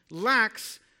theism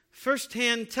lacks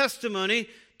first-hand testimony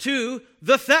to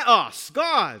the theos,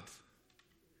 God.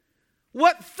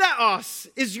 What theos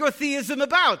is your theism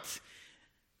about?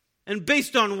 And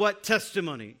based on what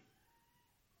testimony?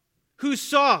 Who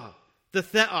saw the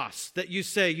theos that you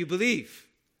say you believe?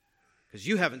 Because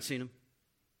you haven't seen him.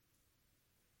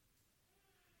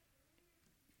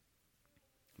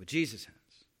 But Jesus has.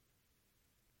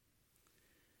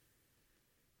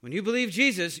 When you believe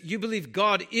Jesus, you believe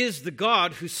God is the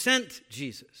God who sent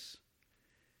Jesus.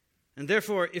 And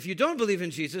therefore, if you don't believe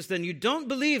in Jesus, then you don't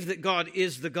believe that God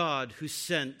is the God who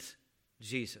sent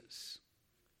Jesus.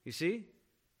 You see?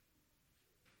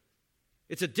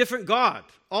 It's a different God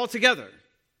altogether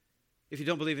if you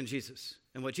don't believe in Jesus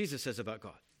and what Jesus says about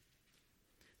God.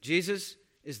 Jesus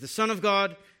is the Son of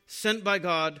God, sent by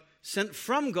God, sent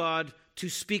from God to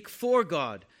speak for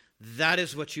God. That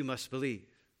is what you must believe.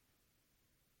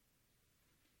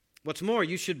 What's more,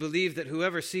 you should believe that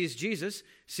whoever sees Jesus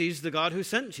sees the God who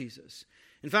sent Jesus.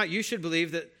 In fact, you should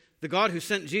believe that the God who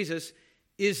sent Jesus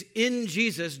is in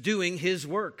Jesus doing his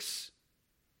works.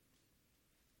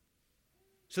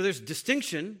 So there's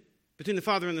distinction between the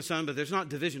Father and the Son, but there's not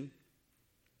division.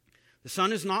 The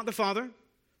Son is not the Father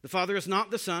is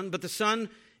not the Son, but the Son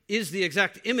is the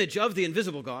exact image of the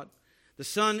invisible God. The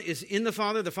Son is in the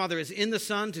Father is in the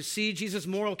Son. To see Jesus'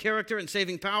 moral character and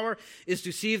saving power is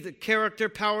to see the character,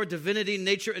 power, divinity,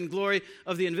 nature, and glory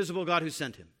of the invisible God who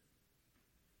sent him.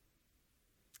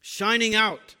 Shining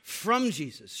out from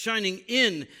Jesus, shining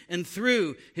in and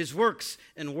through his works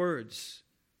and words.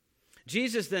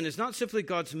 Jesus then is not simply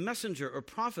God's messenger or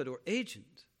prophet or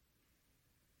agent.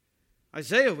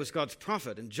 Isaiah was God's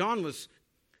prophet, and John was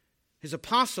his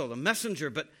apostle, a messenger,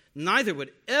 but neither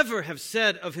would ever have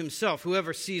said of himself,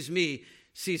 "Whoever sees me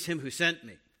sees him who sent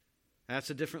me." That's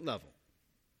a different level.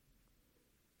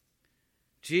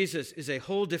 Jesus is a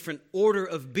whole different order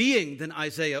of being than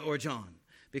Isaiah or John,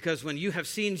 because when you have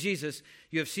seen Jesus,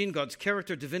 you have seen God's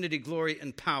character, divinity, glory,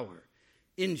 and power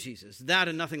in Jesus. That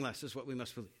and nothing less is what we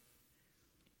must believe.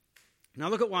 Now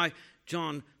look at why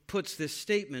John puts this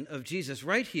statement of Jesus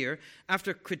right here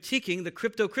after critiquing the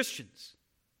crypto-Christians.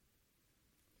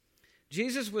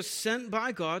 Jesus was sent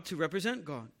by God to represent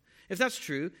God. If that's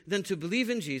true, then to believe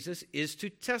in Jesus is to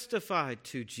testify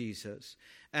to Jesus,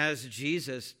 as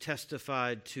Jesus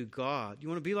testified to God. You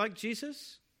want to be like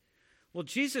Jesus? Well,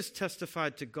 Jesus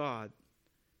testified to God.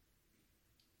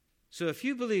 So if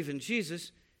you believe in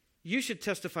Jesus, you should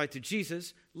testify to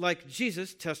Jesus like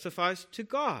Jesus testifies to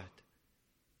God.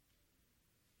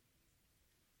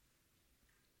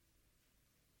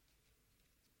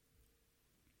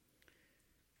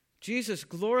 Jesus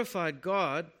glorified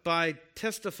God by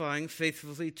testifying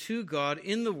faithfully to God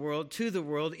in the world, to the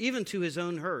world, even to his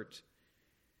own hurt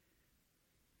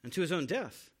and to his own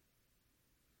death.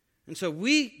 And so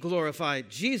we glorify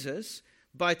Jesus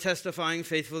by testifying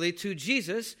faithfully to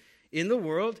Jesus in the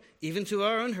world, even to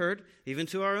our own hurt, even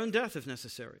to our own death if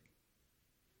necessary.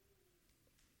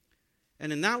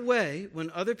 And in that way,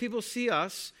 when other people see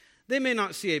us, they may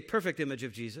not see a perfect image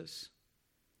of Jesus,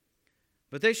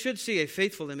 but they should see a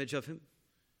faithful image of him.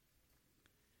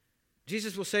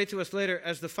 Jesus will say to us later,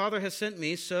 "As the Father has sent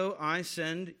me, so I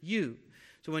send you."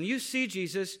 So when you see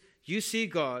Jesus, you see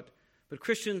God. But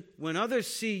Christian, when others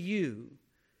see you,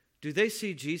 do they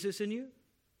see Jesus in you?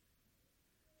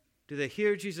 Do they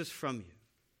hear Jesus from you?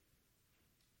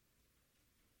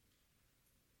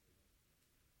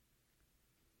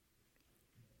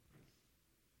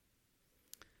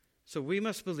 So we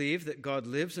must believe that God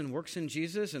lives and works in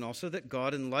Jesus, and also that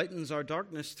God enlightens our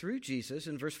darkness through Jesus.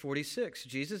 In verse 46,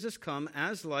 Jesus has come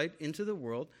as light into the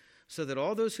world so that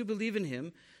all those who believe in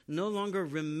him no longer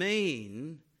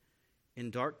remain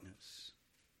in darkness.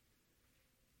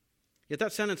 Yet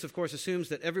that sentence, of course, assumes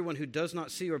that everyone who does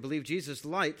not see or believe Jesus'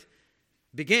 light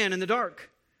began in the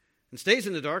dark and stays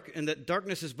in the dark, and that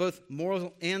darkness is both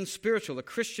moral and spiritual. A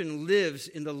Christian lives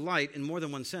in the light in more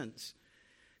than one sense.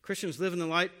 Christians live in the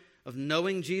light of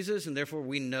knowing Jesus, and therefore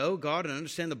we know God and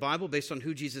understand the Bible based on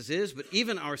who Jesus is, but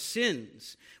even our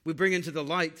sins we bring into the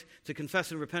light to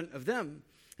confess and repent of them.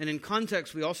 And in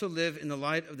context, we also live in the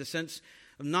light of the sense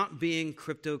of not being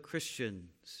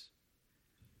crypto-Christians.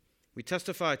 We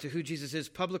testify to who Jesus is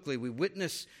publicly. We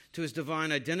witness to his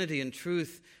divine identity and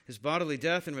truth, his bodily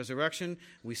death and resurrection.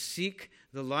 We seek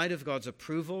the light of God's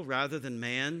approval rather than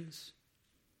man's.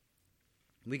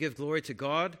 We give glory to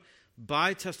God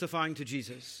by testifying to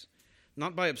Jesus,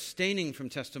 not by abstaining from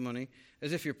testimony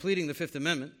as if you're pleading the Fifth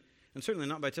Amendment, and certainly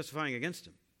not by testifying against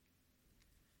him.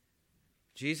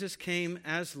 Jesus came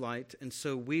as light, and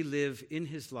so we live in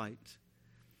his light.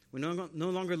 We no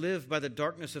longer live by the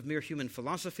darkness of mere human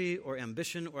philosophy or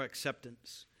ambition or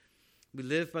acceptance. We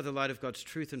live by the light of God's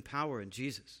truth and power in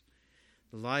Jesus.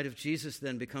 The light of Jesus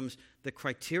then becomes the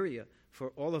criteria for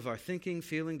all of our thinking,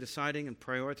 feeling, deciding, and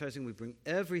prioritizing. We bring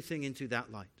everything into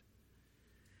that light.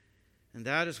 And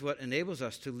that is what enables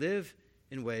us to live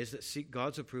in ways that seek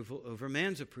God's approval over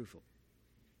man's approval.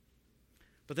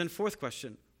 But then fourth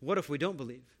question, what if we don't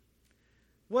believe?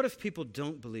 What if people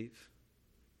don't believe?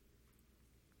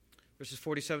 Verses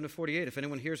 47 to 48, if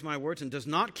anyone hears my words and does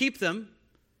not keep them,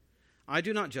 I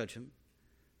do not judge him.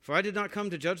 For I did not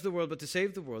come to judge the world, but to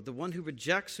save the world. The one who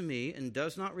rejects me and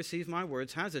does not receive my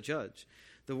words has a judge.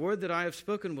 The word that I have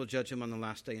spoken will judge him on the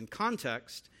last day. In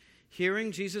context,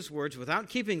 hearing Jesus' words without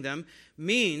keeping them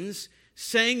means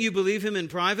saying you believe him in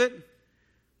private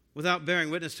without bearing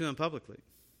witness to him publicly.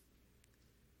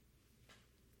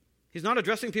 He's not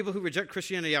addressing people who reject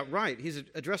Christianity outright. He's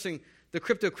addressing the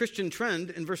crypto-Christian trend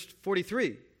in verse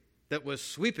 43 that was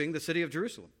sweeping the city of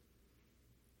Jerusalem.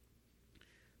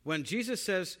 When Jesus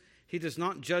says he does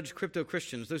not judge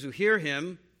crypto-Christians, those who hear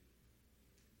him,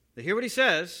 they hear what he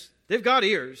says, they've got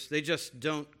ears, they just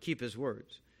don't keep his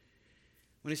words.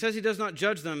 When he says he does not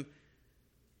judge them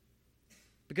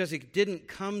because he didn't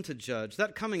come to judge,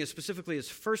 that coming is specifically his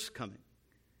first coming,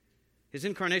 his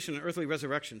incarnation and earthly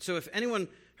resurrection. So if anyone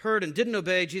heard and didn't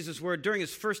obey Jesus' word during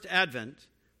his first advent,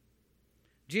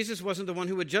 Jesus wasn't the one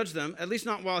who would judge them, at least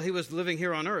not while he was living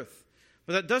here on earth.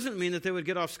 But that doesn't mean that they would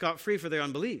get off scot-free for their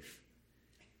unbelief,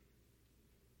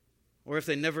 or if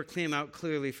they never came out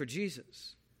clearly for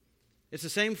Jesus. It's the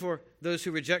same for those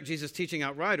who reject Jesus' teaching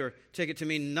outright or take it to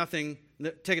mean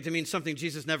something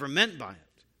Jesus never meant by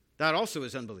it. That also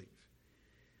is unbelief.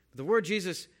 The word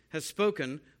Jesus has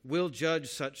spoken will judge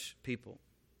such people.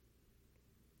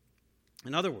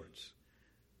 In other words,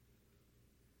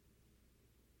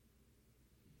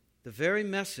 the very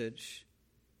message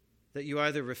that you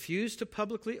either refuse to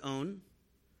publicly own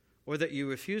or that you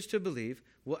refuse to believe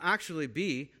will actually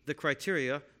be the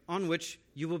criteria on which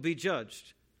you will be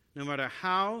judged, no matter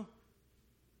how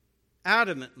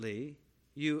adamantly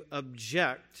you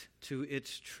object to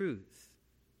its truth.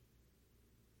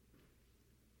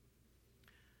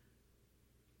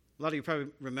 A lot of you probably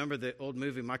remember the old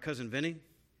movie My Cousin Vinny.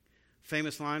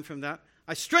 Famous line from that.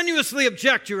 "I strenuously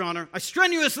object, Your Honor. I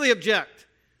strenuously object."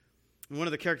 And one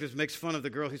of the characters makes fun of the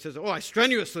girl. He says, "Oh, I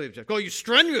strenuously object." "Oh, you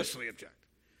strenuously object."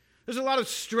 There's a lot of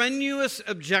strenuous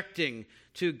objecting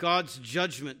to God's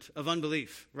judgment of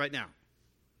unbelief right now.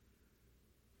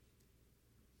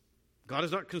 God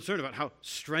is not concerned about how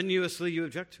strenuously you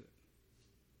object to it.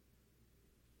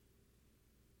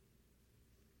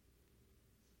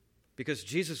 Because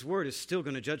Jesus' word is still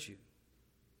going to judge you.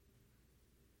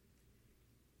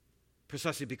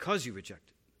 Precisely because you reject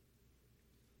it.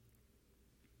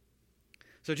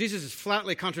 So Jesus is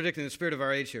flatly contradicting the spirit of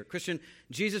our age here. Christian,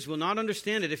 Jesus will not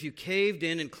understand it if you caved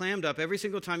in and clammed up every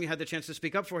single time you had the chance to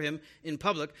speak up for him in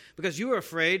public because you were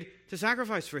afraid to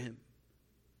sacrifice for him.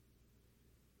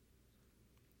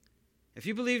 If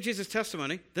you believe Jesus'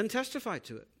 testimony, then testify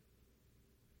to it.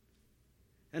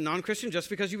 And non-Christian, just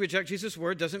because you reject Jesus'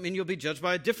 word doesn't mean you'll be judged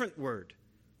by a different word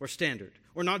or standard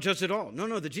or not judged at all.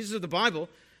 No, the Jesus of the Bible,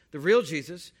 the real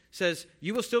Jesus, says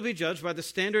you will still be judged by the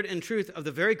standard and truth of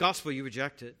the very gospel you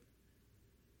rejected.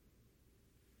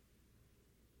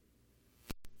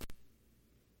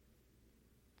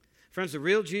 Friends, the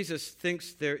real Jesus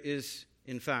thinks there is,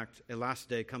 in fact, a last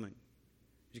day coming.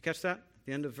 Did you catch that? At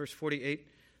the end of verse 48,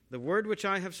 "The word which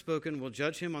I have spoken will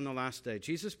judge him on the last day."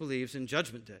 Jesus believes in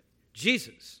judgment day.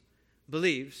 Jesus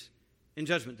believes in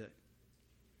judgment day.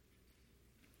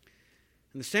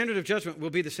 And the standard of judgment will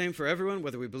be the same for everyone,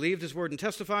 whether we believed his word and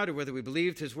testified, or whether we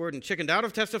believed his word and chickened out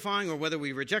of testifying, or whether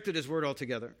we rejected his word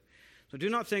altogether. So do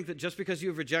not think that just because you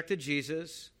have rejected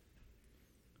Jesus,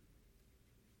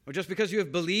 or just because you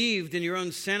have believed in your own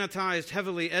sanitized,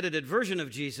 heavily edited version of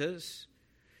Jesus,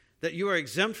 that you are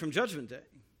exempt from judgment day.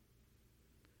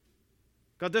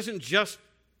 God doesn't just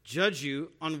judge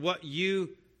you on what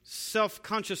you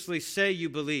self-consciously say you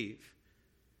believe.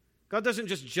 God doesn't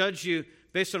just judge you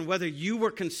based on whether you were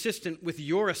consistent with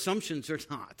your assumptions or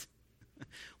not.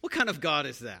 What kind of God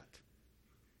is that?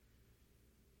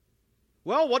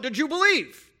 Well, what did you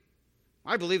believe?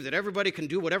 I believe that everybody can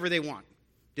do whatever they want.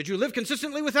 Did you live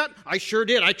consistently with that? I sure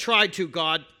did. I tried to,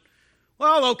 God.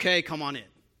 Well, okay, come on in.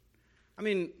 I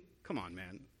mean, come on,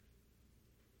 man.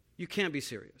 You can't be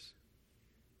serious.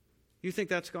 You think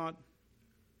that's God?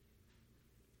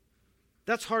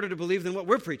 That's harder to believe than what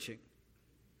we're preaching.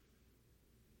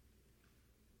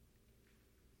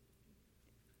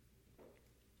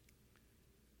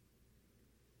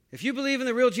 If you believe in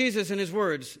the real Jesus and his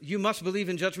words, you must believe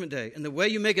in Judgment Day. And the way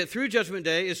you make it through Judgment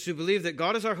Day is to believe that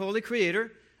God is our holy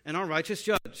creator and our righteous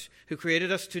judge, who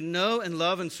created us to know and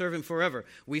love and serve him forever.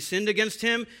 We sinned against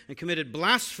him and committed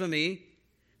blasphemy,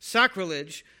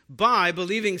 sacrilege, by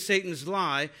believing Satan's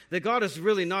lie that God is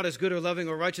really not as good or loving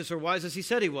or righteous or wise as he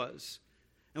said he was.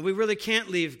 And we really can't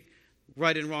leave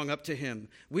right and wrong up to him.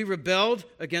 We rebelled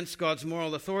against God's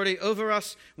moral authority over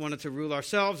us, wanted to rule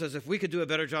ourselves as if we could do a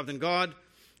better job than God.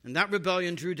 And that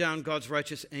rebellion drew down God's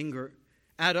righteous anger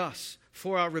at us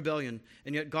for our rebellion.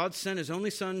 And yet God sent his only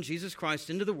Son, Jesus Christ,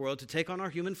 into the world to take on our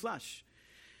human flesh.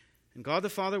 And God the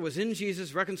Father was in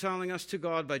Jesus, reconciling us to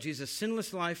God by Jesus'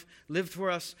 sinless life, lived for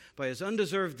us by his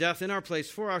undeserved death in our place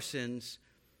for our sins,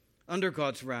 under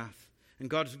God's wrath. And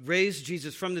God raised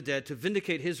Jesus from the dead to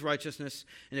vindicate his righteousness.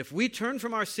 And if we turn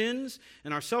from our sins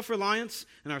and our self-reliance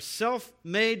and our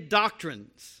self-made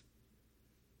doctrines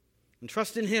and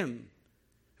trust in him,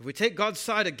 if we take God's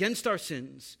side against our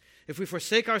sins, if we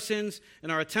forsake our sins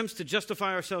and our attempts to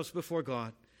justify ourselves before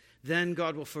God, then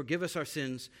God will forgive us our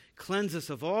sins, cleanse us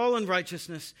of all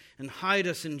unrighteousness, and hide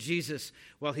us in Jesus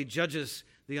while he judges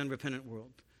the unrepentant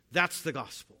world. That's the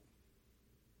gospel.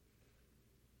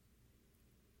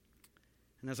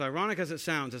 And as ironic as it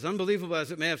sounds, as unbelievable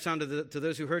as it may have sounded to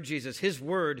those who heard Jesus, his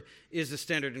word is the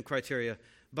standard and criteria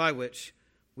by which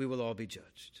we will all be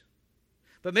judged.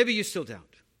 But maybe you still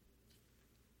doubt.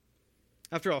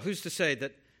 After all, who's to say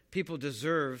that people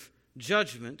deserve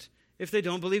judgment if they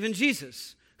don't believe in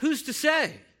Jesus? Who's to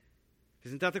say?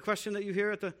 Isn't that the question that you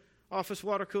hear at the office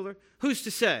water cooler? Who's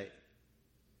to say?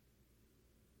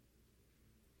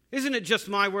 Isn't it just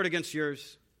my word against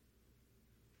yours?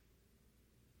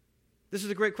 This is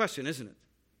a great question, isn't it?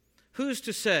 Who's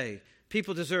to say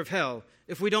people deserve hell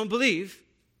if we don't believe?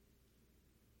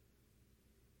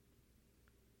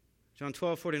 John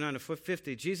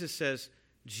 12:49-50, Jesus says,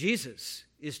 Jesus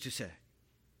is to say.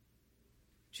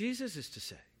 Jesus is to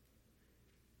say.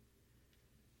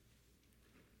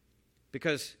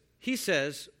 Because he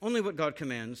says only what God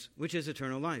commands, which is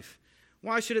eternal life.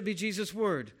 Why should it be Jesus'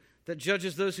 word that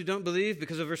judges those who don't believe?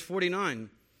 Because of verse 49.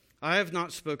 I have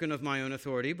not spoken of my own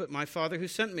authority, but my Father who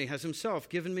sent me has himself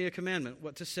given me a commandment,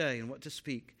 what to say and what to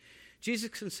speak. Jesus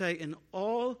can say in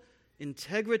all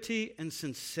integrity and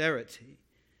sincerity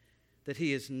that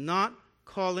he is not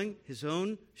calling his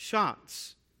own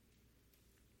shots.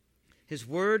 His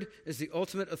word is the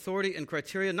ultimate authority and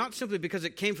criteria, not simply because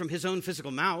it came from his own physical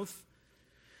mouth.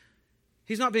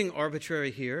 He's not being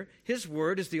arbitrary here. His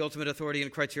word is the ultimate authority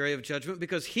and criteria of judgment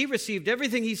because he received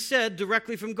everything he said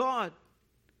directly from God.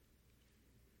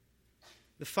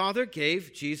 The Father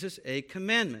gave Jesus a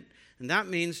commandment, and that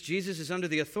means Jesus is under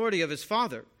the authority of his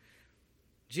Father.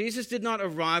 Jesus did not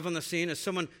arrive on the scene as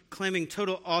someone claiming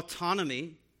total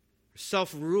autonomy,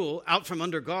 self-rule out from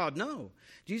under God. No.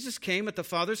 Jesus came at the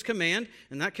Father's command,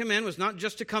 and that command was not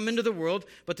just to come into the world,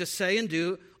 but to say and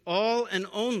do all and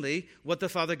only what the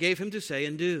Father gave him to say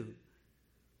and do.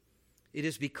 It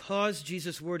is because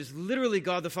Jesus' word is literally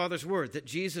God the Father's word that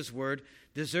Jesus' word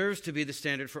deserves to be the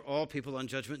standard for all people on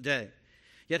Judgment Day.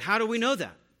 Yet how do we know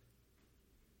that?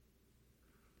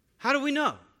 How do we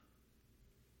know?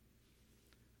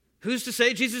 Who's to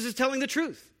say Jesus is telling the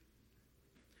truth?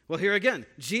 Well, here again,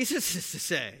 Jesus is to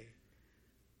say.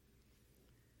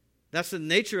 That's the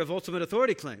nature of ultimate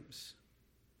authority claims.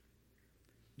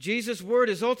 Jesus' word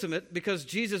is ultimate because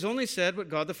Jesus only said what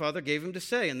God the Father gave him to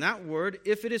say. And that word,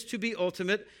 if it is to be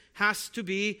ultimate, has to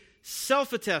be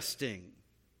self-attesting.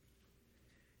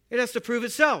 It has to prove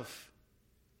itself.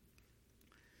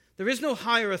 There is no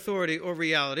higher authority or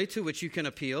reality to which you can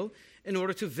appeal in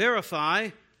order to verify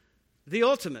the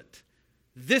ultimate.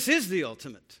 This is the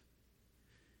ultimate.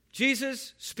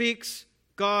 Jesus speaks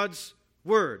God's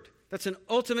word. That's an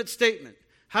ultimate statement.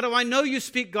 How do I know you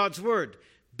speak God's word?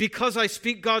 Because I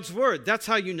speak God's word. That's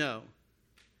how you know.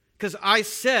 Because I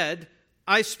said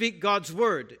I speak God's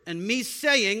word. And me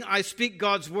saying I speak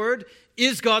God's word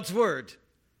is God's word.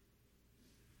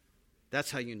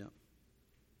 That's how you know.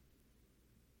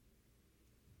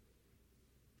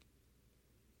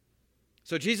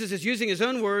 So Jesus is using his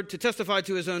own word to testify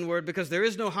to his own word because there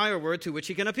is no higher word to which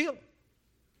he can appeal.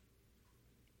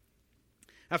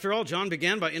 After all, John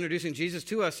began by introducing Jesus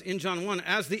to us in John 1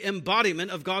 as the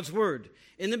embodiment of God's word.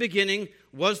 In the beginning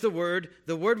was the Word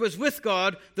was with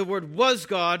God, the Word was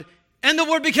God, and the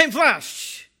Word became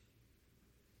flesh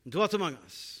and dwelt among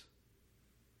us.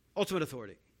 Ultimate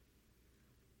authority.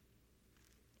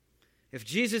 If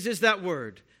Jesus is that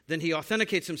Word, then he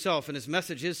authenticates himself and his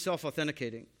message is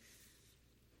self-authenticating.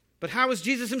 But how is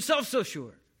Jesus himself so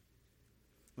sure?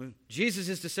 Well, Jesus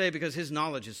is to say because his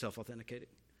knowledge is self-authenticating.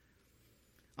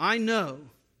 I know,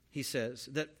 he says,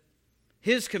 that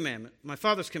his commandment, my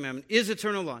Father's commandment, is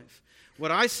eternal life. What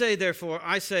I say, therefore,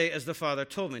 I say as the Father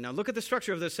told me. Now look at the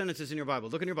structure of those sentences in your Bible.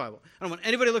 Look in your Bible. I don't want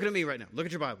anybody looking at me right now. Look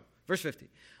at your Bible. Verse 50.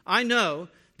 I know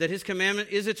that his commandment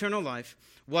is eternal life.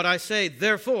 What I say,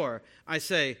 therefore, I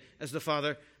say as the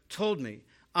Father told me.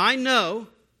 I know,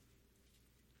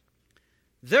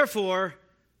 therefore,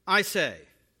 I say.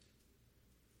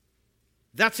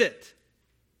 That's it.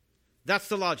 That's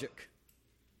the logic.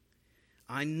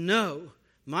 I know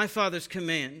my Father's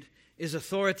command is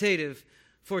authoritative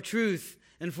for truth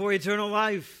and for eternal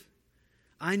life.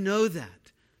 I know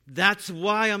that. That's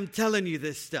why I'm telling you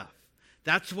this stuff.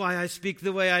 That's why I speak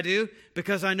the way I do,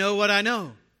 because I know what I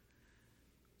know.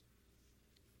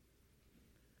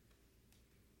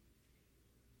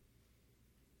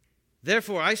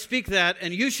 Therefore, I speak that,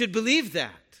 and you should believe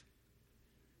that.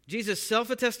 Jesus'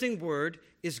 self-attesting word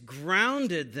is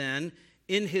grounded then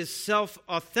in his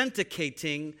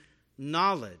self-authenticating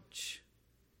knowledge.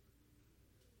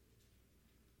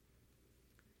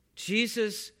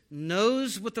 Jesus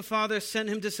knows what the Father sent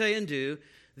him to say and do.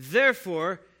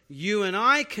 Therefore, you and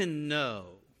I can know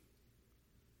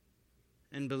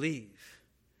and believe.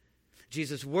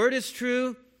 Jesus' word is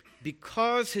true,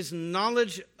 because his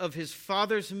knowledge of his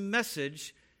Father's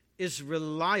message is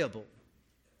reliable.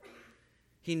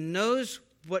 He knows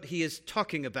what he is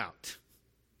talking about.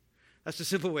 That's a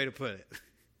simple way to put it.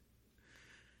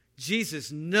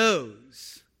 Jesus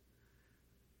knows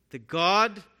the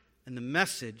God and the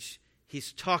message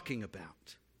he's talking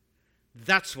about.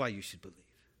 That's why you should believe.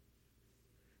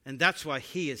 And that's why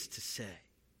he is to say,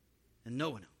 and no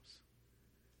one else.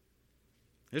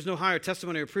 There's no higher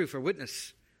testimony or proof or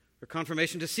witness or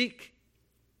confirmation to seek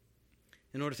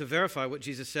in order to verify what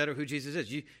Jesus said or who Jesus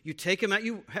is. You take him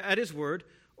at his word,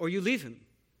 or you leave him.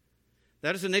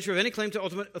 That is the nature of any claim to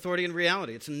ultimate authority and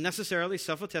reality. It's necessarily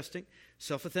self-attesting,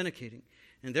 self-authenticating,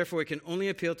 and therefore it can only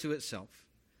appeal to itself.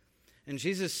 And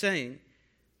Jesus is saying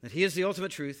that he is the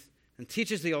ultimate truth and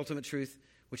teaches the ultimate truth,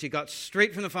 which he got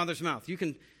straight from the Father's mouth. You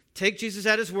can take Jesus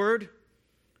at his word,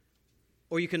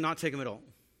 or you can not take him at all.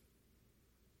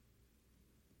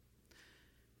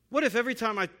 What if every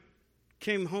time I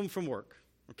came home from work,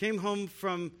 or came home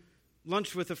from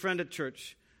lunch with a friend at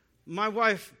church, my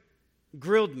wife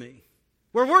grilled me?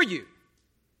 Where were you?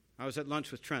 I was at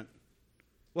lunch with Trent.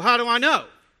 Well, how do I know?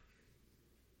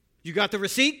 You got the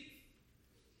receipt?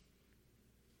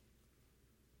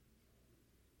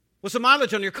 What's the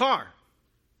mileage on your car?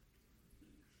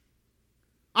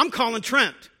 I'm calling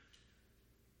Trent.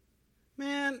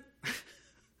 Man,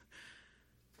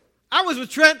 I was with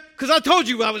Trent because I told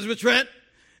you I was with Trent.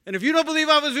 And if you don't believe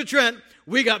I was with Trent,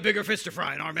 we got bigger fish to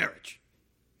fry in our marriage.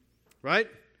 Right?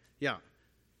 Yeah.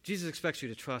 Jesus expects you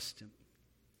to trust him.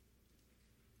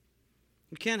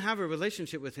 You can't have a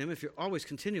relationship with him if you're always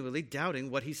continually doubting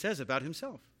what he says about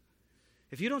himself.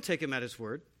 If you don't take him at his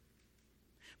word,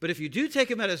 but if you do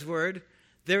take him at his word,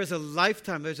 there is a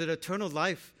lifetime, there's an eternal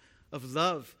life of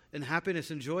love and happiness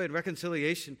and joy and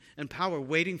reconciliation and power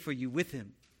waiting for you with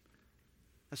him.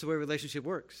 That's the way a relationship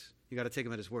works. You got to take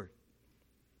him at his word.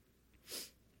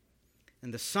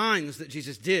 And the signs that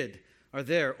Jesus did are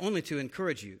there only to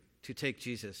encourage you to take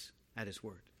Jesus at his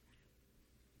word.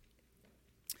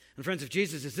 And friends, if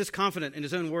Jesus is this confident in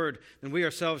his own word, then we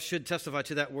ourselves should testify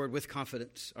to that word with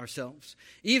confidence ourselves,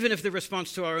 even if the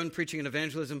response to our own preaching and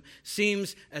evangelism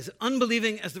seems as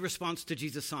unbelieving as the response to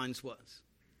Jesus' signs was.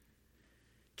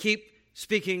 Keep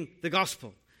speaking the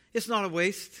gospel. It's not a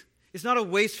waste. It's not a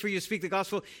waste for you to speak the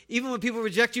gospel, even when people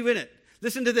reject you in it.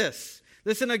 Listen to this.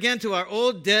 Listen again to our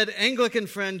old dead Anglican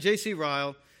friend, J.C.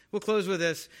 Ryle. We'll close with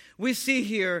this. We see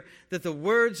here that the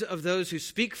words of those who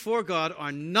speak for God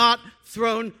are not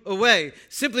thrown away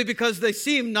simply because they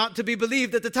seem not to be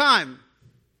believed at the time.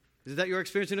 Is that your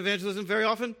experience in evangelism very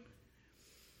often?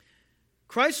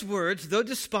 Christ's words, though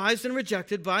despised and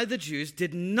rejected by the Jews,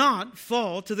 did not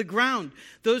fall to the ground.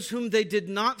 Those whom they did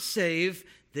not save,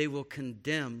 they will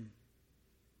condemn.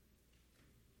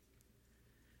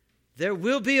 There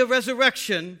will be a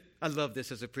resurrection. I love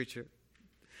this as a preacher.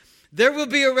 There will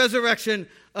be a resurrection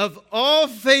of all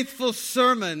faithful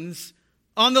sermons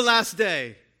on the last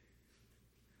day.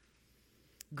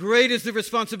 Great is the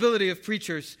responsibility of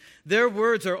preachers. Their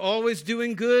words are always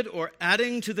doing good or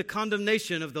adding to the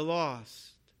condemnation of the lost.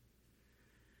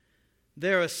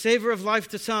 They are a savor of life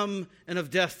to some and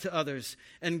of death to others.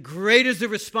 And great is the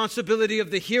responsibility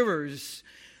of the hearers.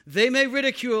 They may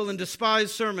ridicule and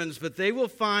despise sermons, but they will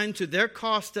find to their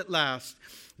cost at last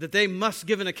that they must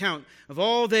give an account of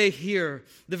all they hear.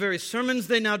 The very sermons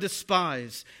they now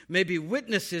despise may be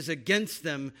witnesses against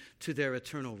them to their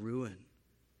eternal ruin.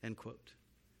 End quote.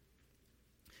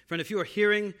 Friend, if you are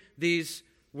hearing these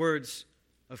words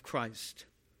of Christ,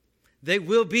 they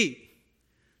will be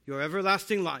your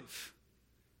everlasting life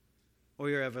or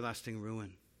your everlasting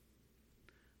ruin.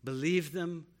 Believe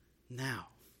them now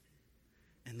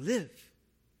and live.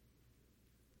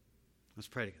 Let's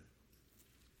pray together.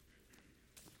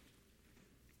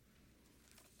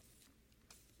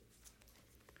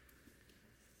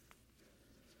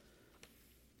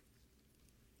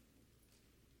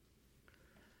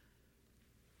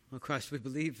 Oh Christ, we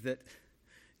believe that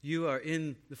you are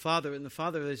in the Father, and the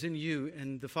Father is in you,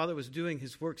 and the Father was doing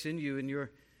his works in you in your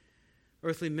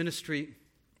earthly ministry.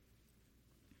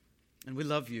 And we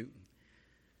love you.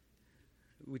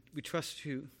 We trust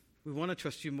you. We want to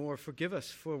trust you more. Forgive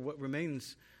us for what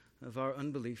remains of our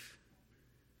unbelief.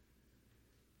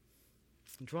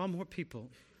 And draw more people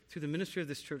through the ministry of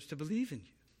this church to believe in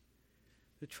you,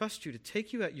 to trust you, to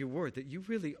take you at your word that you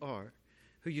really are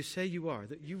who you say you are,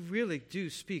 that you really do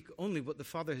speak only what the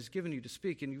Father has given you to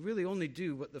speak, and you really only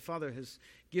do what the Father has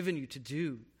given you to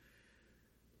do.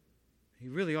 You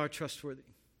really are trustworthy.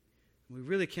 We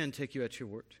really can take you at your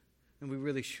word, and we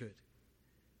really should.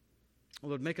 Oh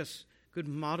Lord, make us good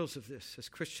models of this as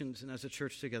Christians and as a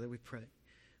church together, we pray,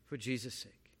 for Jesus'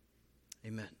 sake.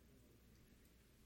 Amen.